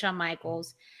match against Shawn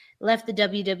Michaels, left the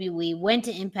WWE, went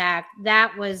to Impact.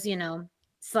 That was,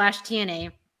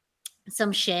 /TNA,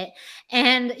 some shit.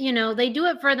 And, they do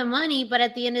it for the money, but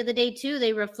at the end of the day too,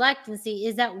 they reflect and see,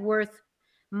 is that worth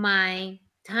my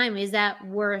time? Is that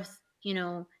worth,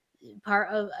 part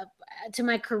of, to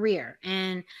my career.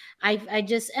 And I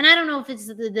just, and I don't know if it's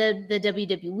the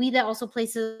WWE that also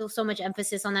places so much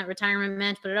emphasis on that retirement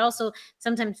match, but it also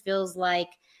sometimes feels like,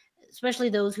 especially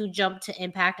those who jump to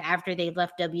Impact after they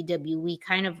left WWE,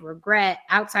 kind of regret,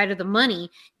 outside of the money,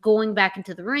 going back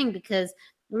into the ring, because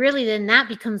really then that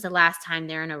becomes the last time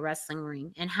they're in a wrestling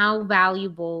ring. And how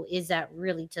valuable is that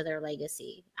really to their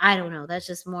legacy? I don't know. That's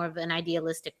just more of an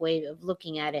idealistic way of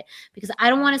looking at it, because I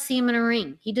don't want to see him in a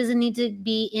ring. He doesn't need to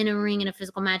be in a ring in a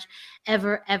physical match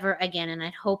ever again. And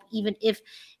I'd hope, even if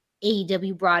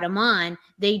AEW brought him on,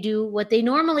 they do what they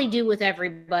normally do with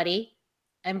everybody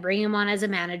and bring him on as a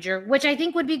manager, which I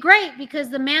think would be great, because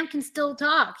the man can still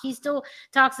talk. He still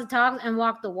talks the talk and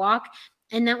walk the walk.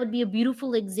 And that would be a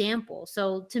beautiful example.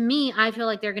 So to me, I feel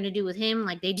like they're going to do with him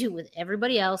like they do with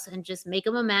everybody else, and just make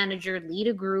him a manager, lead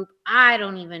a group. I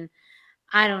don't even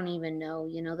know.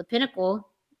 The Pinnacle,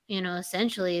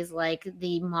 essentially is like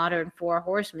the modern Four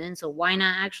Horsemen. So why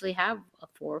not actually have a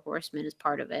Four Horsemen as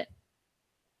part of it?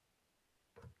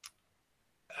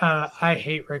 I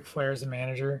hate Ric Flair as a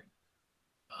manager.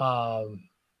 I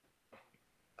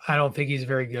don't think he's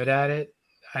very good at it.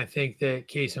 I think that,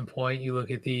 case in point, you look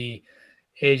at the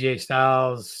AJ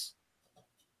Styles,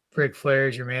 Ric Flair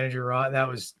as your manager, that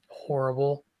was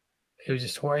horrible. It was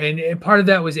just horrible. And part of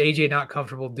that was AJ not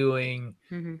comfortable doing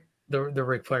the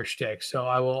Ric Flair shtick.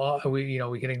 So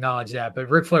we can acknowledge that. But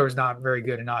Ric Flair was not very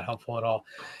good and not helpful at all.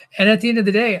 And at the end of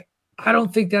the day, I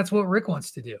don't think that's what Rick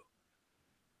wants to do.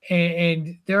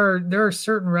 And there are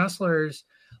certain wrestlers,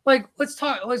 like, but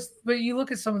you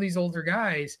look at some of these older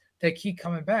guys that keep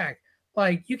coming back.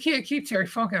 Like, you can't keep Terry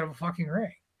Funk out of a fucking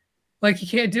ring. Like, you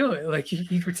can't do it. Like,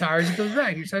 he retires and comes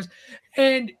back. He retires.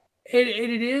 And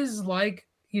it is like,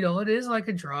 it is like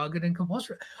a drug and a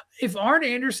compulsion. If Arn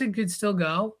Anderson could still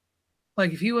go,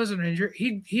 like, if he wasn't injured,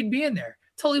 he'd be in there.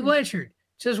 Tully Blanchard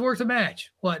just worked a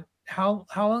match. What? How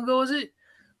long ago was it?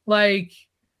 Like,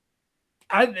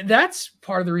 that's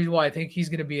part of the reason why I think he's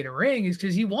going to be in a ring, is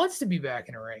because he wants to be back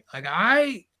in a ring. Like,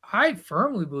 I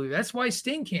firmly believe that's why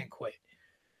Sting can't quit.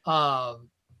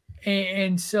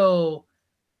 And so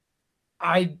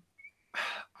I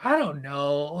don't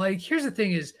know. Like, here's the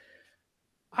thing is,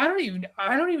 I don't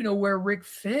even know where Rick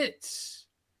fits.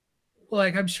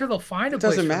 Like, I'm sure they'll find a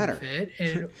place. It doesn't matter. Fit.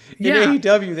 And, in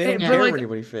AEW, they don't care where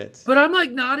anybody fits. But I'm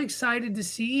like not excited to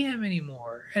see him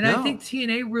anymore. And I think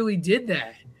TNA really did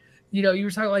that. You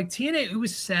were talking like TNA, it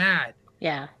was sad.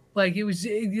 Yeah. Like, it was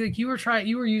like you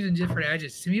were using different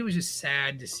adjectives. To me, it was just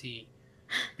sad to see,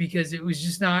 because it was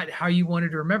just not how you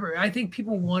wanted to remember. I think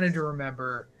people wanted to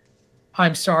remember,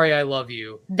 I'm sorry, I love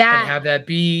you, and have that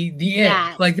be the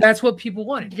end. Like, that's what people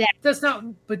wanted. That's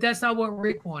not what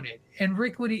Rick wanted. And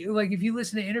Rick would, like, if you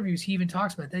listen to interviews, he even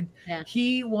talks about that. Yeah.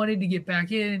 He wanted to get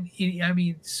back in.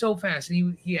 So fast.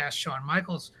 And he asked Shawn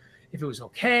Michaels if it was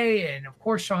okay, and of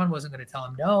course Shawn wasn't going to tell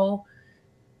him no.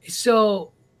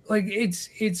 So, like,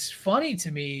 it's funny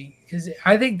to me, because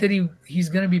I think that he's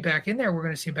going to be back in there. We're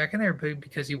going to see him back in there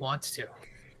because he wants to,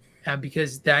 and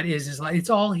because that is his life. It's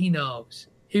all he knows.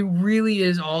 It really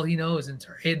is all he knows. And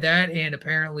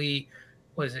apparently,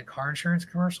 what is it, car insurance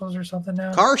commercials or something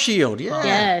now? Car Shield, yeah.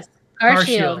 Yes, Car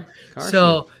Shield.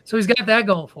 So he's got that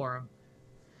going for him.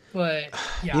 But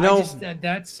yeah,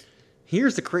 that's.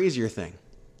 Here's the crazier thing.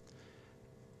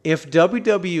 If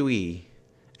WWE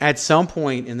at some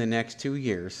point in the next 2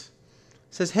 years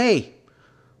says, hey,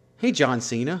 John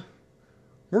Cena,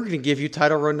 we're going to give you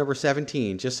title run number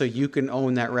 17 just so you can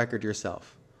own that record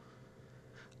yourself.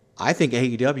 I think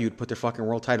AEW would put their fucking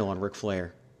world title on Ric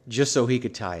Flair just so he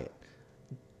could tie it.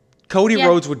 Cody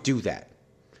Rhodes would do that.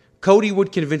 Cody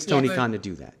would convince Tony Khan to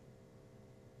do that.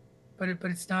 But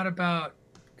it's not about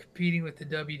competing with the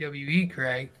WWE,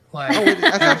 Craig. Like,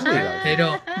 that's absolutely right.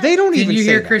 They don't even. Did you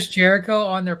say hear that. Chris Jericho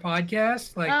on their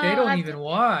podcast? Like, they don't even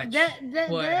watch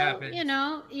what happened.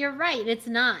 You're right. It's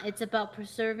not. It's about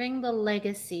preserving the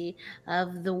legacy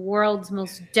of the world's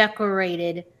most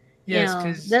decorated. Yes,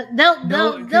 because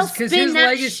they'll spin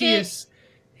that shit.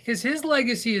 Because his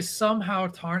legacy is somehow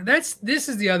tarnished. This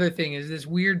is the other thing, is this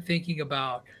weird thinking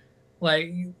about,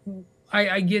 like,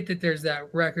 I get that there's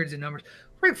that records and numbers.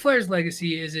 Ric Flair's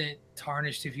legacy isn't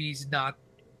tarnished if he's not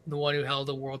the one who held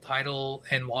a world title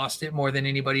and lost it more than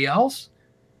anybody else.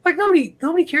 Like,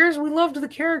 nobody cares. We loved the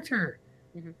character.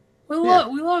 Mm-hmm.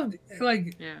 We loved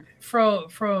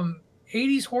from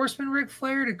 80s Horseman Ric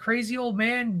Flair to crazy old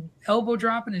man elbow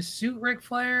dropping his suit Ric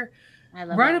Flair,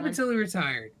 right up until he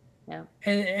retired. Yeah,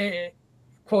 and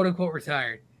quote unquote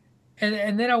retired,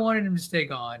 and then I wanted him to stay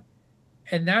gone,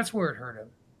 and that's where it hurt him.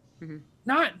 Mm-hmm.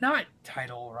 Not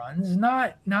title runs,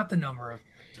 not the number of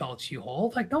belts you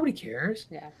hold. Like, nobody cares.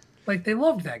 Yeah. Like, they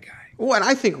loved that guy. Well, and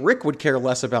I think Rick would care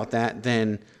less about that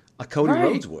than a Cody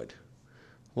Rhodes would.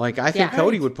 Like, I think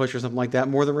Cody would push for something like that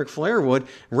more than Ric Flair would.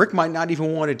 Rick might not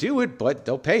even want to do it, but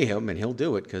they'll pay him, and he'll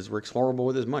do it because Rick's horrible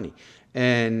with his money.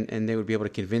 And they would be able to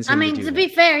convince him to do to be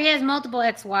fair, he has multiple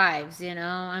ex-wives, you know?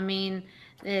 I mean...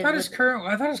 I thought his current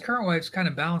wife's kind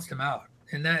of balanced him out.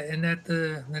 Isn't that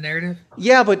the narrative?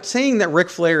 Yeah, but saying that Ric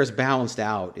Flair is balanced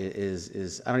out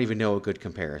is I don't even know a good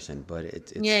comparison, but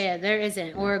it's... Yeah, there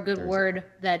isn't. Or a good word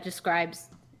that describes...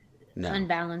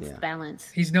 unbalanced balance.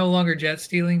 He's no longer jet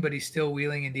stealing, but he's still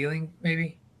wheeling and dealing,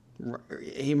 maybe?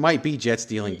 He might be jet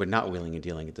stealing, but not wheeling and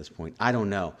dealing at this point. I don't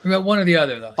know. But one or the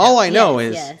other, though. All I know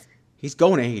is he's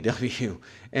going to AEW,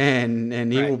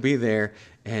 and he will be there,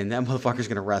 and that motherfucker's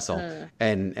going to wrestle,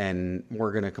 and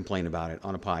we're going to complain about it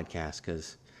on a podcast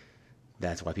because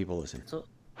that's why people listen. 8, 7, 6,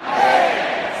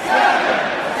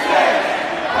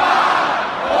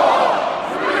 5,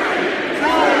 4, 3, 2,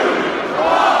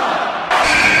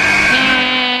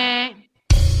 1.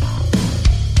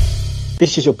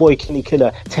 This is your boy Kenny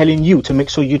Killer telling you to make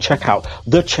sure you check out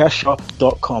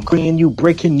thechairshot.com, bringing you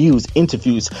breaking news,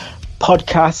 interviews,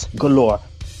 podcasts galore,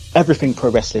 everything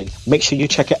pro wrestling. Make sure you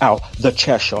check it out,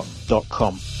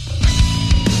 thechairshot.com.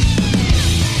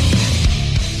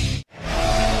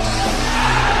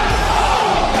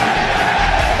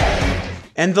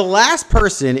 And the last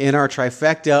person in our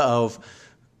trifecta of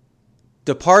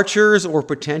departures or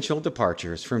potential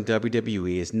departures from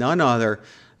WWE is none other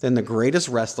than the greatest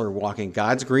wrestler walking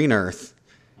God's green earth,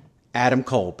 Adam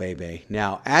Cole, baby.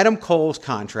 Now, Adam Cole's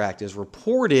contract is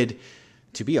reported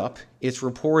to be up. It's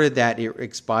reported that it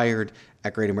expired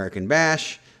at Great American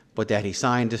Bash, but that he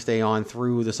signed to stay on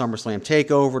through the SummerSlam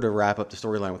TakeOver to wrap up the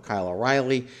storyline with Kyle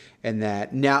O'Reilly. And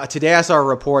that now, today I saw a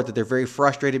report that they're very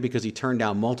frustrated because he turned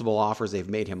down multiple offers they've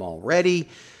made him already.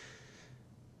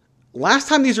 Last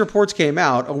time these reports came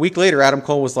out, a week later, Adam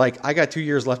Cole was like, I got 2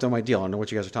 years left on my deal. I don't know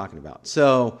what you guys are talking about.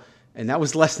 So, and that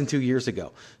was less than 2 years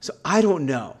ago. So I don't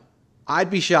know. I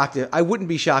wouldn't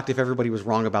be shocked if everybody was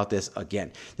wrong about this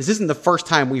again. This isn't the first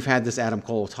time we've had this Adam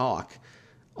Cole talk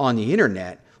on the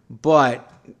internet, but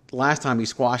last time he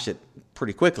squashed it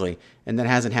pretty quickly, and that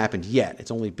hasn't happened yet.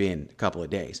 It's only been a couple of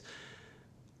days.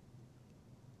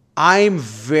 I'm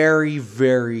very,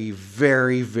 very,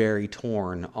 very, very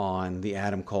torn on the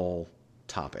Adam Cole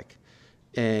topic.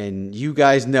 And you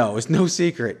guys know, it's no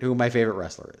secret who my favorite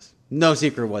wrestler is. No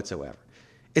secret whatsoever.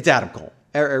 It's Adam Cole.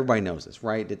 Everybody knows this,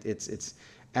 right? It's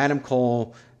Adam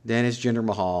Cole, then it's Jinder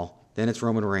Mahal, then it's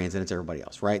Roman Reigns, then it's everybody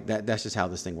else, right? That's just how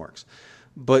this thing works.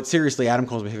 But seriously, Adam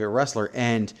Cole's my favorite wrestler,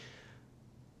 and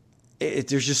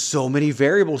there's just so many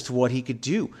variables to what he could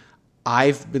do.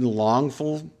 I've been long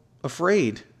fearful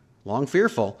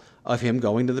of him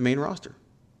going to the main roster.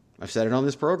 I've said it on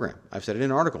this program. I've said it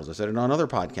in articles. I've said it on other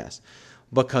podcasts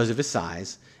because of his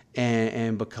size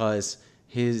and because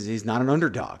he's not an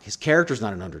underdog. His character's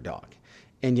not an underdog.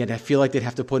 And yet I feel like they'd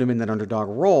have to put him in that underdog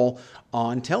role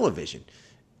on television.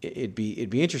 It'd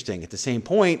be interesting. At the same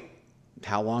point,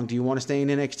 how long do you want to stay in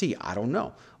NXT? I don't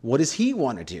know. What does he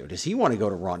want to do? Does he want to go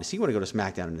to Raw? Does he want to go to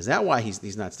SmackDown? And is that why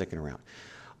he's not sticking around?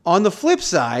 On the flip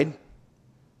side,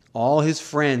 all his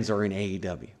friends are in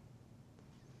AEW.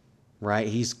 Right?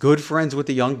 He's good friends with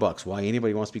the Young Bucks. Why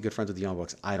anybody wants to be good friends with the Young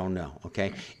Bucks, I don't know.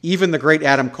 Okay? Even the great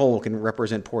Adam Cole can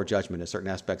represent poor judgment in certain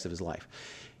aspects of his life.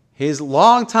 His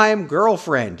longtime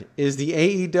girlfriend is the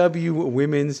AEW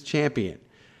Women's Champion.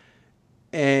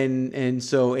 And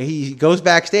so he goes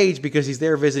backstage because he's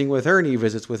there visiting with her and he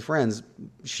visits with friends.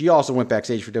 She also went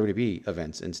backstage for WWE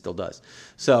events and still does.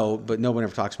 So, but no one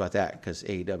ever talks about that because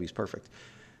AEW is perfect.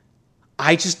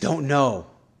 I just don't know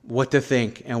what to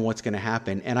think and what's going to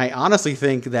happen. And I honestly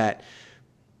think that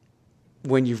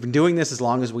when you've been doing this as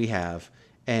long as we have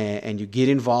and you get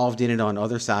involved in it on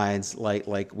other sides,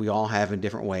 like we all have in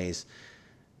different ways,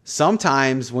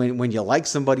 sometimes when you like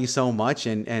somebody so much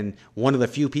and one of the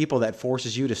few people that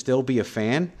forces you to still be a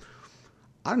fan,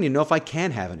 I don't even know if I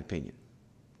can have an opinion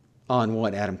on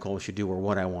what Adam Cole should do or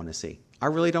what I want to see. I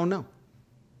really don't know.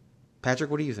 Patrick,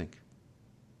 what do you think?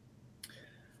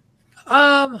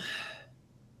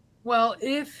 Well,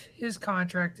 if his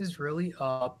contract is really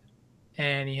up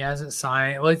and he hasn't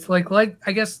signed, well, it's like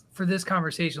I guess for this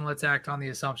conversation, let's act on the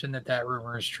assumption that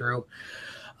rumor is true.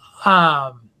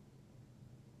 Yeah,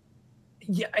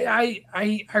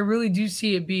 I really do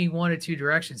see it being one of two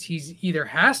directions. He's either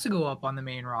has to go up on the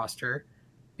main roster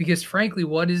because, frankly,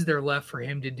 what is there left for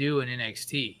him to do in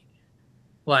NXT?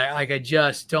 Like I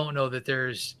just don't know that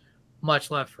there's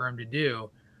much left for him to do.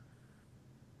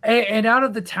 And out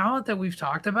of the talent that we've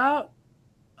talked about,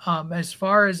 as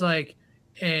far as like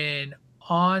an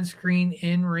on-screen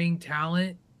in-ring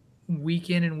talent week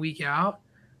in and week out,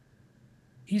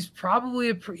 he's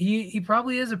probably he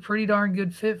probably is a pretty darn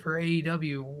good fit for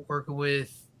AEW, working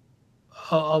with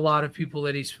a lot of people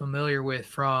that he's familiar with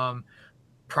from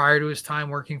prior to his time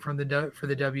working for the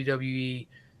WWE,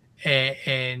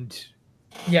 and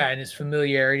his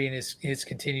familiarity and his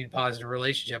continued positive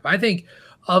relationship. I think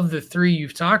of the three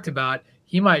you've talked about,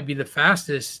 he might be the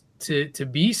fastest to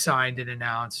be signed and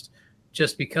announced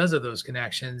just because of those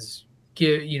connections.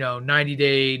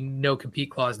 90-day no compete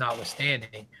clause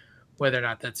notwithstanding, whether or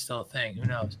not that's still a thing, who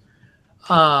knows?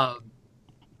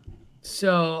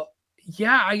 So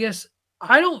yeah, I guess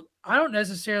I don't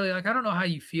necessarily I don't know how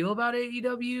you feel about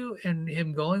AEW and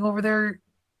him going over there.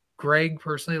 Greg,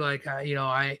 personally,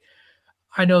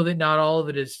 I know that not all of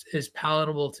it is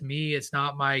palatable to me. It's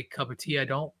not my cup of tea. I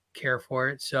don't care for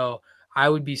it. So I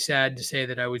would be sad to say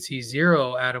that I would see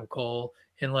zero Adam Cole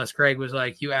unless Greg was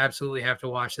like, you absolutely have to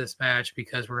watch this match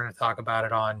because we're going to talk about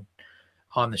it on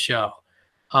the show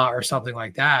or something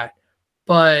like that.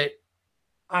 But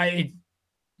it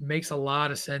makes a lot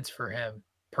of sense for him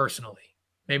personally.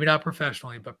 Maybe not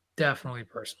professionally, but definitely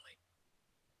personally.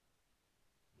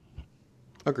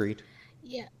 Agreed.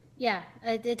 Yeah.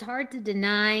 It's hard to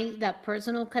deny that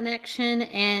personal connection.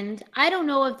 And I don't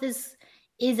know if this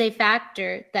is a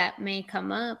factor that may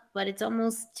come up, but it's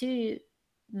almost to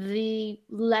the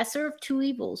lesser of two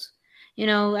evils.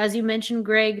 As you mentioned,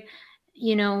 Greg,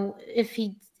 if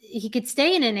he could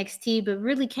stay in NXT, but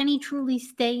really, can he truly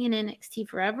stay in NXT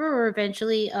forever, or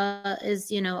eventually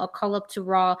is a call up to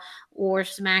Raw or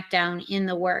SmackDown in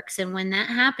the works? And when that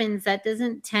happens, that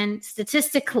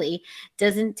statistically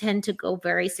doesn't tend to go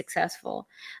very successful.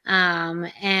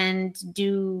 And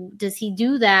does he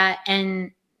do that?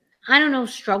 And I don't know,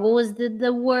 struggle is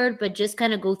the word, but just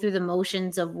kind of go through the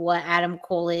motions of what Adam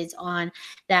Cole is on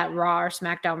that Raw or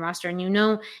SmackDown roster.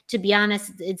 And to be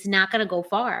honest, it's not going to go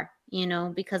far,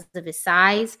 because of his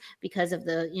size, because of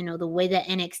the way that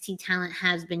NXT talent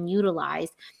has been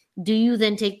utilized. Do you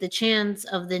then take the chance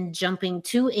of then jumping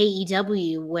to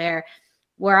AEW where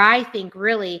I think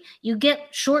really you get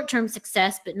short-term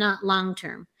success, but not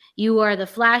long-term. You are the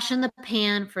flash in the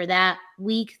pan for that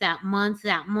week, that month,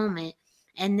 that moment.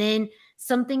 And then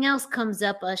something else comes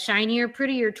up, a shinier,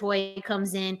 prettier toy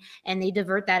comes in, and they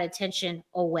divert that attention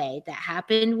away. That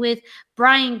happened with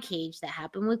Brian Cage, that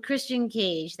happened with Christian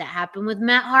Cage, that happened with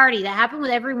Matt Hardy, that happened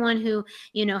with everyone who,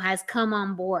 has come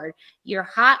on board. You're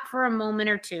hot for a moment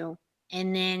or two,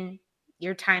 and then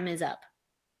your time is up.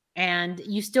 And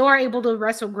you still are able to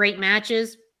wrestle great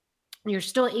matches. You're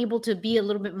still able to be a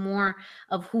little bit more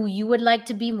of who you would like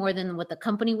to be, more than what the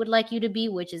company would like you to be,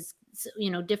 which is,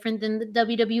 different than the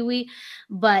WWE,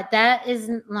 but that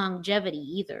isn't longevity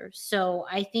either. So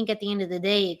I think at the end of the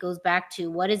day, it goes back to,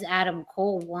 what does Adam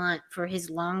Cole want for his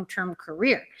long-term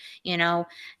career?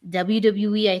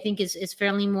 WWE, I think is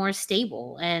fairly more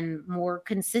stable and more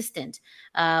consistent,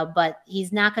 but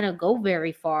he's not going to go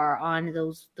very far on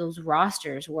those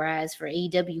rosters. Whereas for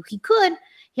AEW,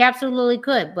 he absolutely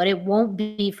could, but it won't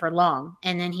be for long.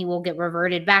 And then he will get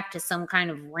reverted back to some kind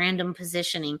of random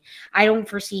positioning. I don't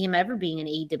foresee him ever being an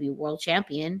AEW world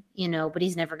champion, but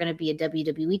he's never going to be a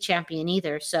WWE champion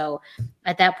either. So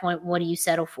at that point, what do you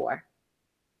settle for?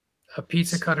 A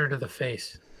pizza cutter to the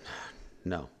face.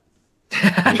 No.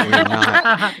 Come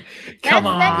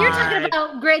on. You're talking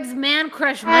about Greg's Man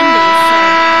Crush Mondays.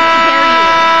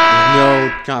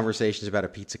 No conversations about a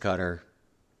pizza cutter.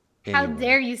 How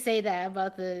dare you say that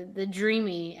about the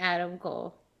dreamy Adam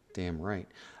Cole? Damn right.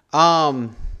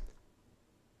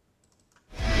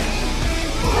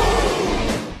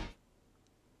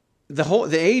 The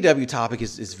AEW topic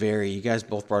is very, you guys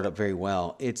both brought it up very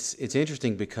well. It's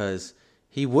interesting because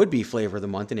he would be flavor of the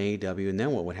month in AEW, and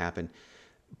then what would happen?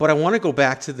 But I want to go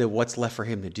back to what's left for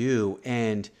him to do,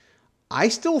 and I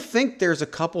still think there's a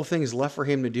couple things left for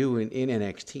him to do in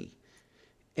NXT.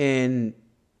 And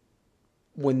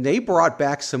when they brought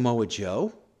back Samoa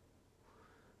Joe,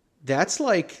 that's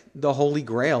like the holy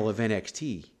grail of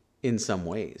NXT in some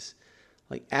ways.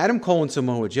 Like Adam Cole and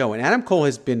Samoa Joe. And Adam Cole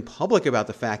has been public about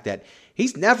the fact that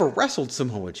he's never wrestled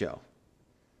Samoa Joe.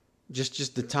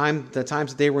 Just the times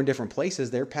that they were in different places,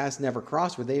 their paths never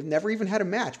crossed, where they've never even had a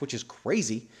match, which is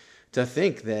crazy to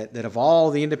think that of all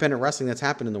the independent wrestling that's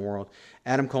happened in the world,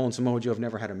 Adam Cole and Samoa Joe have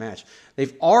never had a match.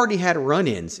 They've already had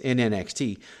run-ins in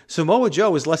NXT. Samoa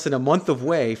Joe is less than a month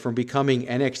away from becoming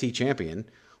NXT champion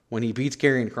when he beats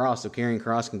Karrion Kross, so Karrion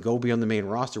Kross can go be on the main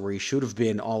roster where he should have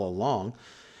been all along.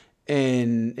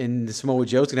 And Samoa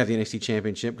Joe's going to have the NXT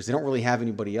championship because they don't really have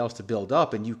anybody else to build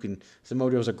up. And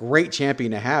Samoa Joe's a great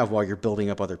champion to have while you're building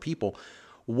up other people.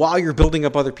 while you're building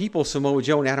up other people, Samoa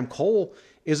Joe and Adam Cole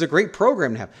is a great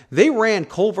program to have. They ran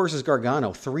Cole versus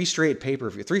Gargano 3 straight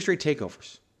pay-per-view, 3 straight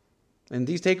takeovers. And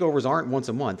these takeovers aren't once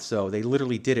a month, so they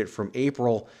literally did it from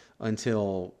April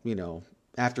until,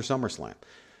 after SummerSlam.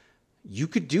 You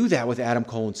could do that with Adam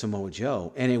Cole and Samoa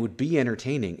Joe, and it would be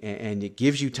entertaining, and it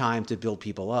gives you time to build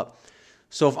people up.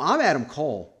 So if I'm Adam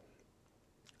Cole,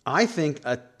 I think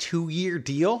a 2-year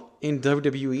deal in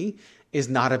WWE is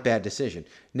not a bad decision.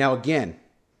 Now, again,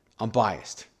 I'm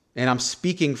biased, and I'm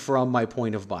speaking from my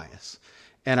point of bias,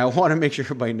 and I want to make sure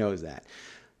everybody knows that.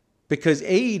 Because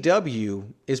AEW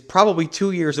is probably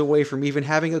 2 years away from even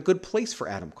having a good place for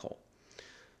Adam Cole.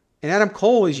 And Adam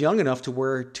Cole is young enough to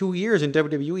where 2 years in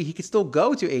WWE, he could still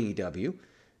go to AEW.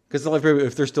 Because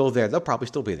if they're still there, they'll probably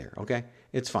still be there, okay?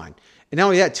 It's fine. And not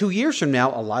only that, 2 years from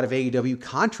now, a lot of AEW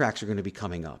contracts are going to be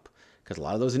coming up. Because a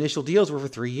lot of those initial deals were for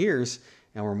 3 years,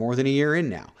 and we're more than a year in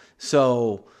now.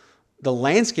 So the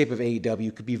landscape of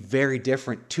AEW could be very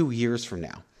different 2 years from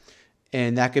now.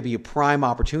 And that could be a prime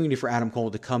opportunity for Adam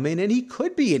Cole to come in, and he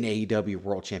could be an AEW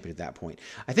World Champion at that point.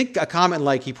 I think a comment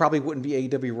like he probably wouldn't be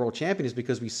AEW World Champion is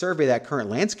because we survey that current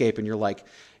landscape, and you're like,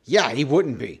 yeah, he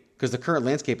wouldn't be, because the current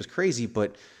landscape is crazy,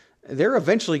 but they're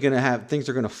eventually going to have, things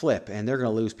are going to flip, and they're going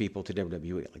to lose people to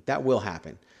WWE. Like, that will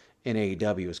happen in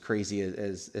AEW, as crazy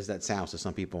as that sounds to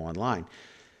some people online.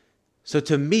 So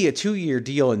to me, a 2-year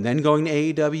deal and then going to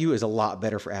AEW is a lot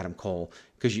better for Adam Cole,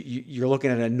 because you're looking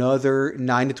at another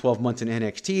 9 to 12 months in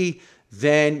NXT,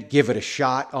 then give it a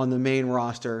shot on the main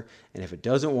roster, and if it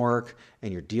doesn't work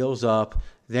and your deal's up,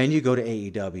 then you go to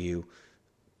AEW,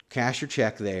 cash your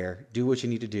check there, do what you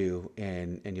need to do,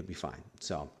 and you'll be fine.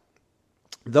 So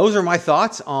those are my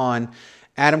thoughts on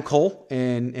Adam Cole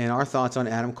and our thoughts on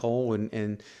Adam Cole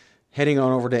and heading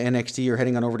on over to NXT or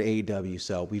heading on over to AEW.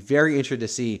 So we're very interested to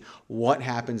see what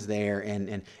happens there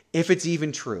and if it's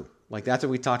even true. Like, that's what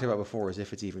we talked about before, is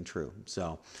if it's even true.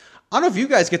 So I don't know if you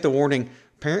guys get the warning.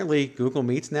 Apparently Google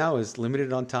Meets now is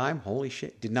limited on time. Holy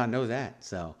shit. Did not know that.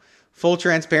 So full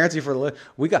transparency for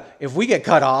if we get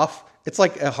cut off, it's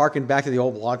like harking back to the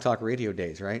old Blog Talk Radio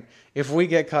days, right? If we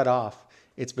get cut off,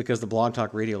 it's because the Blog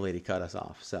Talk Radio lady cut us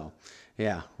off. So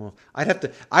yeah, well,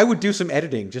 I would do some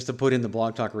editing just to put in the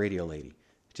Blog Talk Radio lady,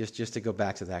 just to go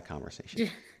back to that conversation.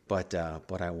 But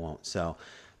I won't. So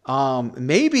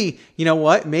maybe, you know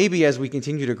what? Maybe as we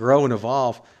continue to grow and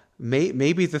evolve,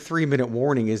 maybe the 3-minute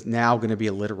warning is now going to be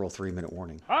a literal 3-minute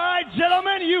warning. All right,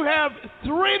 gentlemen, you have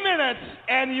 3 minutes,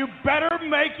 and you better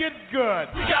make it good.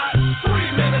 We got 3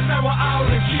 minutes and we're out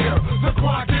of here. The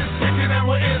clock is ticking and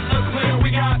we're in the clear. We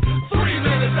got 3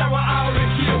 minutes and we're out of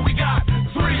here. We got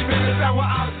 3 minutes and we're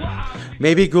out.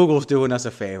 Maybe Google's doing us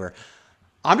a favor.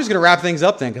 I'm just going to wrap things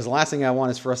up then, because the last thing I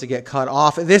want is for us to get cut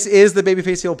off. This is the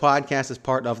Babyface Heel Podcast as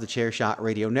part of the Chairshot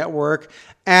Radio Network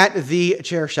at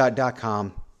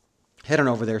thechairshot.com. Head on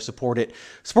over there, support it.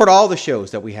 Support all the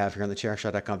shows that we have here on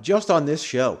thechairshot.com. Just on this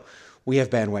show, we have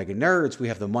Bandwagon Nerds. We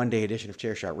have the Monday edition of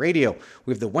Chairshot Radio.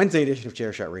 We have the Wednesday edition of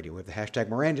Chairshot Radio. We have the Hashtag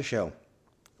Miranda Show.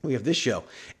 We have this show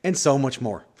and so much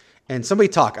more. And somebody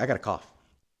talk. I got a cough.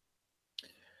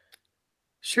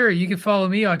 Sure, you can follow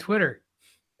me on Twitter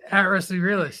at Wrestling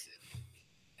Realist,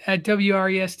 at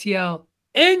WRESTLNGREALIST.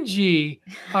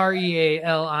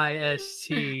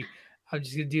 I'm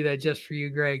just going to do that just for you,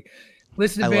 Greg.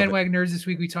 Listen to Bandwagon Nerds this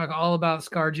week. We talk all about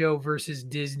ScarJo versus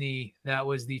Disney. That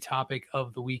was the topic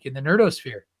of the week in the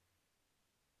Nerdosphere.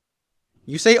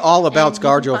 You say all about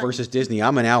ScarJo versus Disney.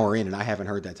 I'm an hour in and I haven't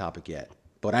heard that topic yet,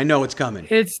 but I know it's coming.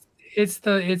 It's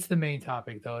the main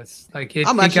topic though. It's like it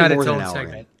got its own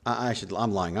segment.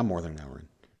 I'm lying. I'm more than an hour in.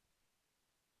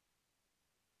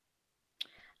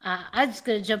 I'm just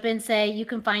going to jump in and say you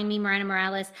can find me, Miranda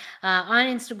Morales, on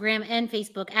Instagram and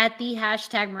Facebook at the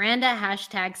hashtag Miranda,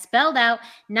 hashtag spelled out,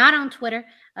 not on Twitter.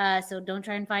 So don't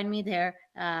try and find me there.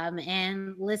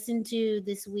 And listen to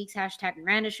this week's hashtag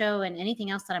Miranda show and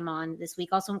anything else that I'm on this week,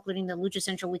 also including the Lucha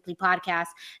Central Weekly podcast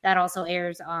that also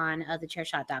airs on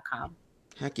thechairshot.com.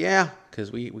 Heck yeah,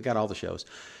 because we got all the shows.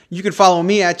 You can follow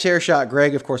me at Chairshot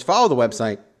Greg. Of course, follow the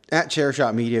website at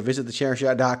Chairshot Media. Visit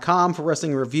thechairshot.com for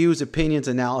wrestling reviews, opinions,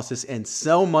 analysis, and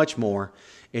so much more.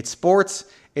 It's sports,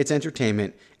 it's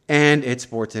entertainment, and it's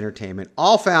sports entertainment.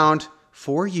 All found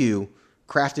for you,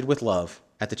 crafted with love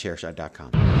at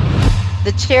thechairshot.com.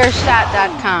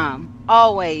 Thechairshot.com.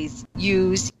 Always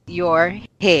use your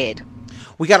head.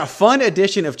 We got a fun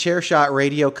edition of Chairshot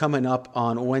Radio coming up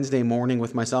on Wednesday morning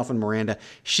with myself and Miranda.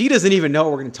 She doesn't even know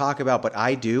what we're going to talk about, but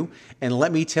I do. And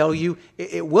let me tell you,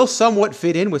 it will somewhat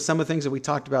fit in with some of the things that we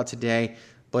talked about today,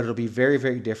 but it'll be very,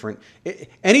 very different.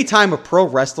 Anytime a pro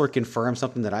wrestler confirms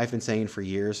something that I've been saying for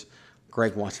years,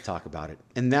 Greg wants to talk about it.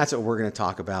 And that's what we're going to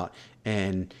talk about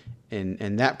and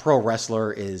that pro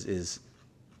wrestler is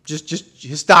just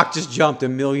his stock just jumped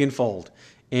 1,000,000-fold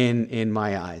in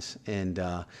my eyes. And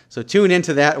so tune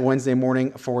into that Wednesday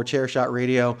morning for Chairshot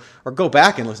Radio, or go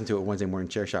back and listen to it Wednesday morning,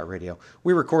 Chairshot Radio.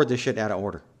 We record this shit out of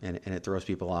order, and it throws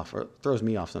people off, or throws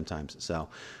me off sometimes. So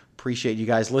appreciate you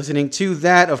guys listening to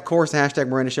that. Of course, the Hashtag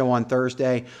Miranda Show on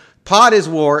Thursday. Pod is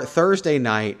War Thursday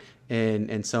night,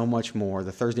 and so much more.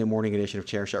 The Thursday morning edition of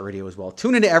Chairshot Radio as well.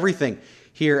 Tune into everything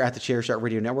here at the Chairshot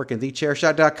Radio Network and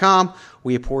thechairshot.com.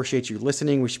 We appreciate you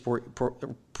listening.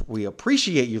 We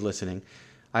appreciate you listening.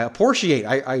 I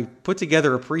put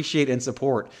together appreciate and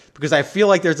support because I feel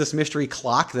like there's this mystery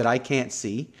clock that I can't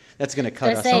see that's going to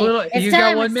cut us. You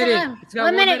got 1 minute.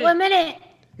 One minute.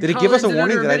 Did it give us a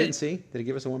warning that I didn't see? Did it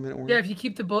give us a 1 minute warning? Yeah, if you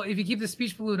keep the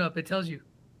speech balloon up, it tells you.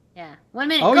 Yeah, 1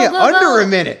 minute. Oh, go, under a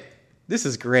minute. This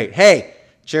is great. Hey,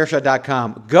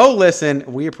 chairshot.com. Go listen.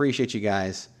 We appreciate you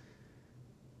guys.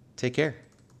 Take care.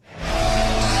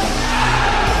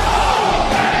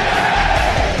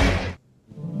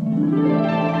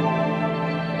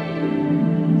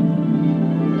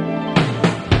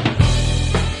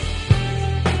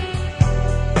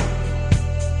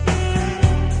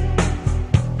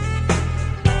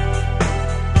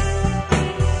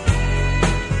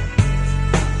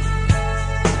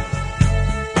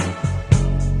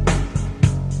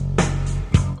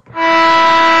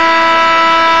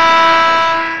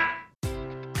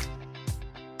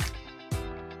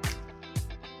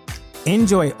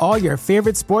 Enjoy all your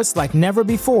favorite sports like never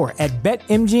before at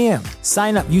BetMGM.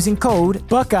 Sign up using code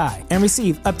Buckeye and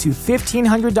receive up to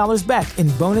 $1,500 back in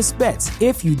bonus bets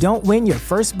if you don't win your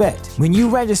first bet. When you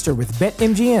register with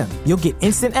BetMGM, you'll get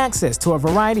instant access to a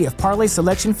variety of parlay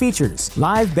selection features,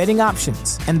 live betting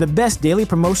options, and the best daily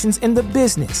promotions in the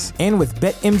business. And with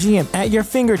BetMGM at your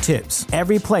fingertips,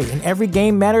 every play and every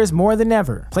game matters more than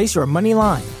ever. Place your money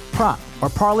line, prop, or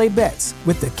parlay bets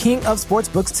with the king of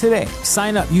sportsbooks today.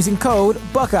 Sign up using code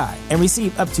Buckeye and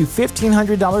receive up to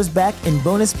 $1,500 back in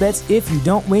bonus bets if you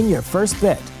don't win your first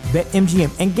bet. BetMGM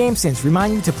and GameSense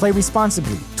remind you to play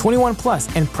responsibly. 21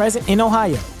 plus and present in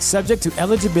Ohio, subject to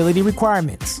eligibility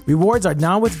requirements. Rewards are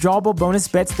non-withdrawable bonus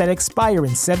bets that expire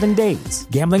in 7 days.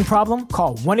 Gambling problem?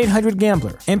 Call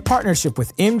 1-800-GAMBLER in partnership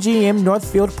with MGM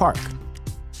Northfield Park.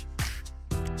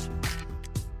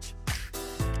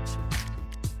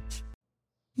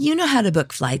 You know how to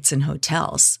book flights and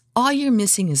hotels. All you're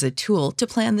missing is a tool to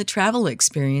plan the travel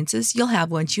experiences you'll have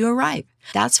once you arrive.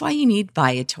 That's why you need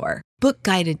Viator. Book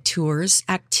guided tours,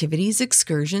 activities,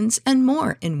 excursions, and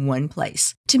more in one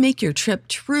place to make your trip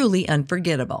truly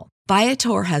unforgettable.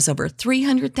 Viator has over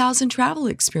 300,000 travel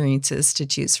experiences to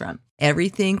choose from.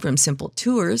 Everything from simple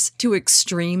tours to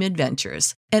extreme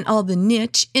adventures and all the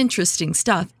niche, interesting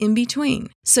stuff in between.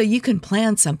 So you can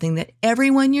plan something that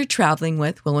everyone you're traveling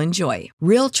with will enjoy.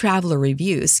 Real traveler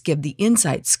reviews give the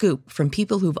inside scoop from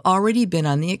people who've already been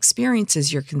on the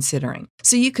experiences you're considering.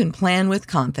 So you can plan with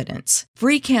confidence.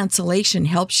 Free cancellation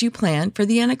helps you plan for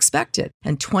the unexpected.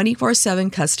 And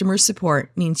 24/7 customer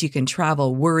support means you can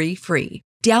travel worry-free.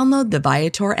 Download the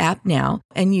Viator app now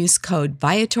and use code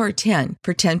Viator10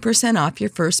 for 10% off your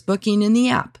first booking in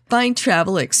the app. Find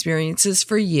travel experiences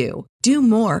for you. Do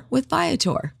more with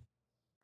Viator.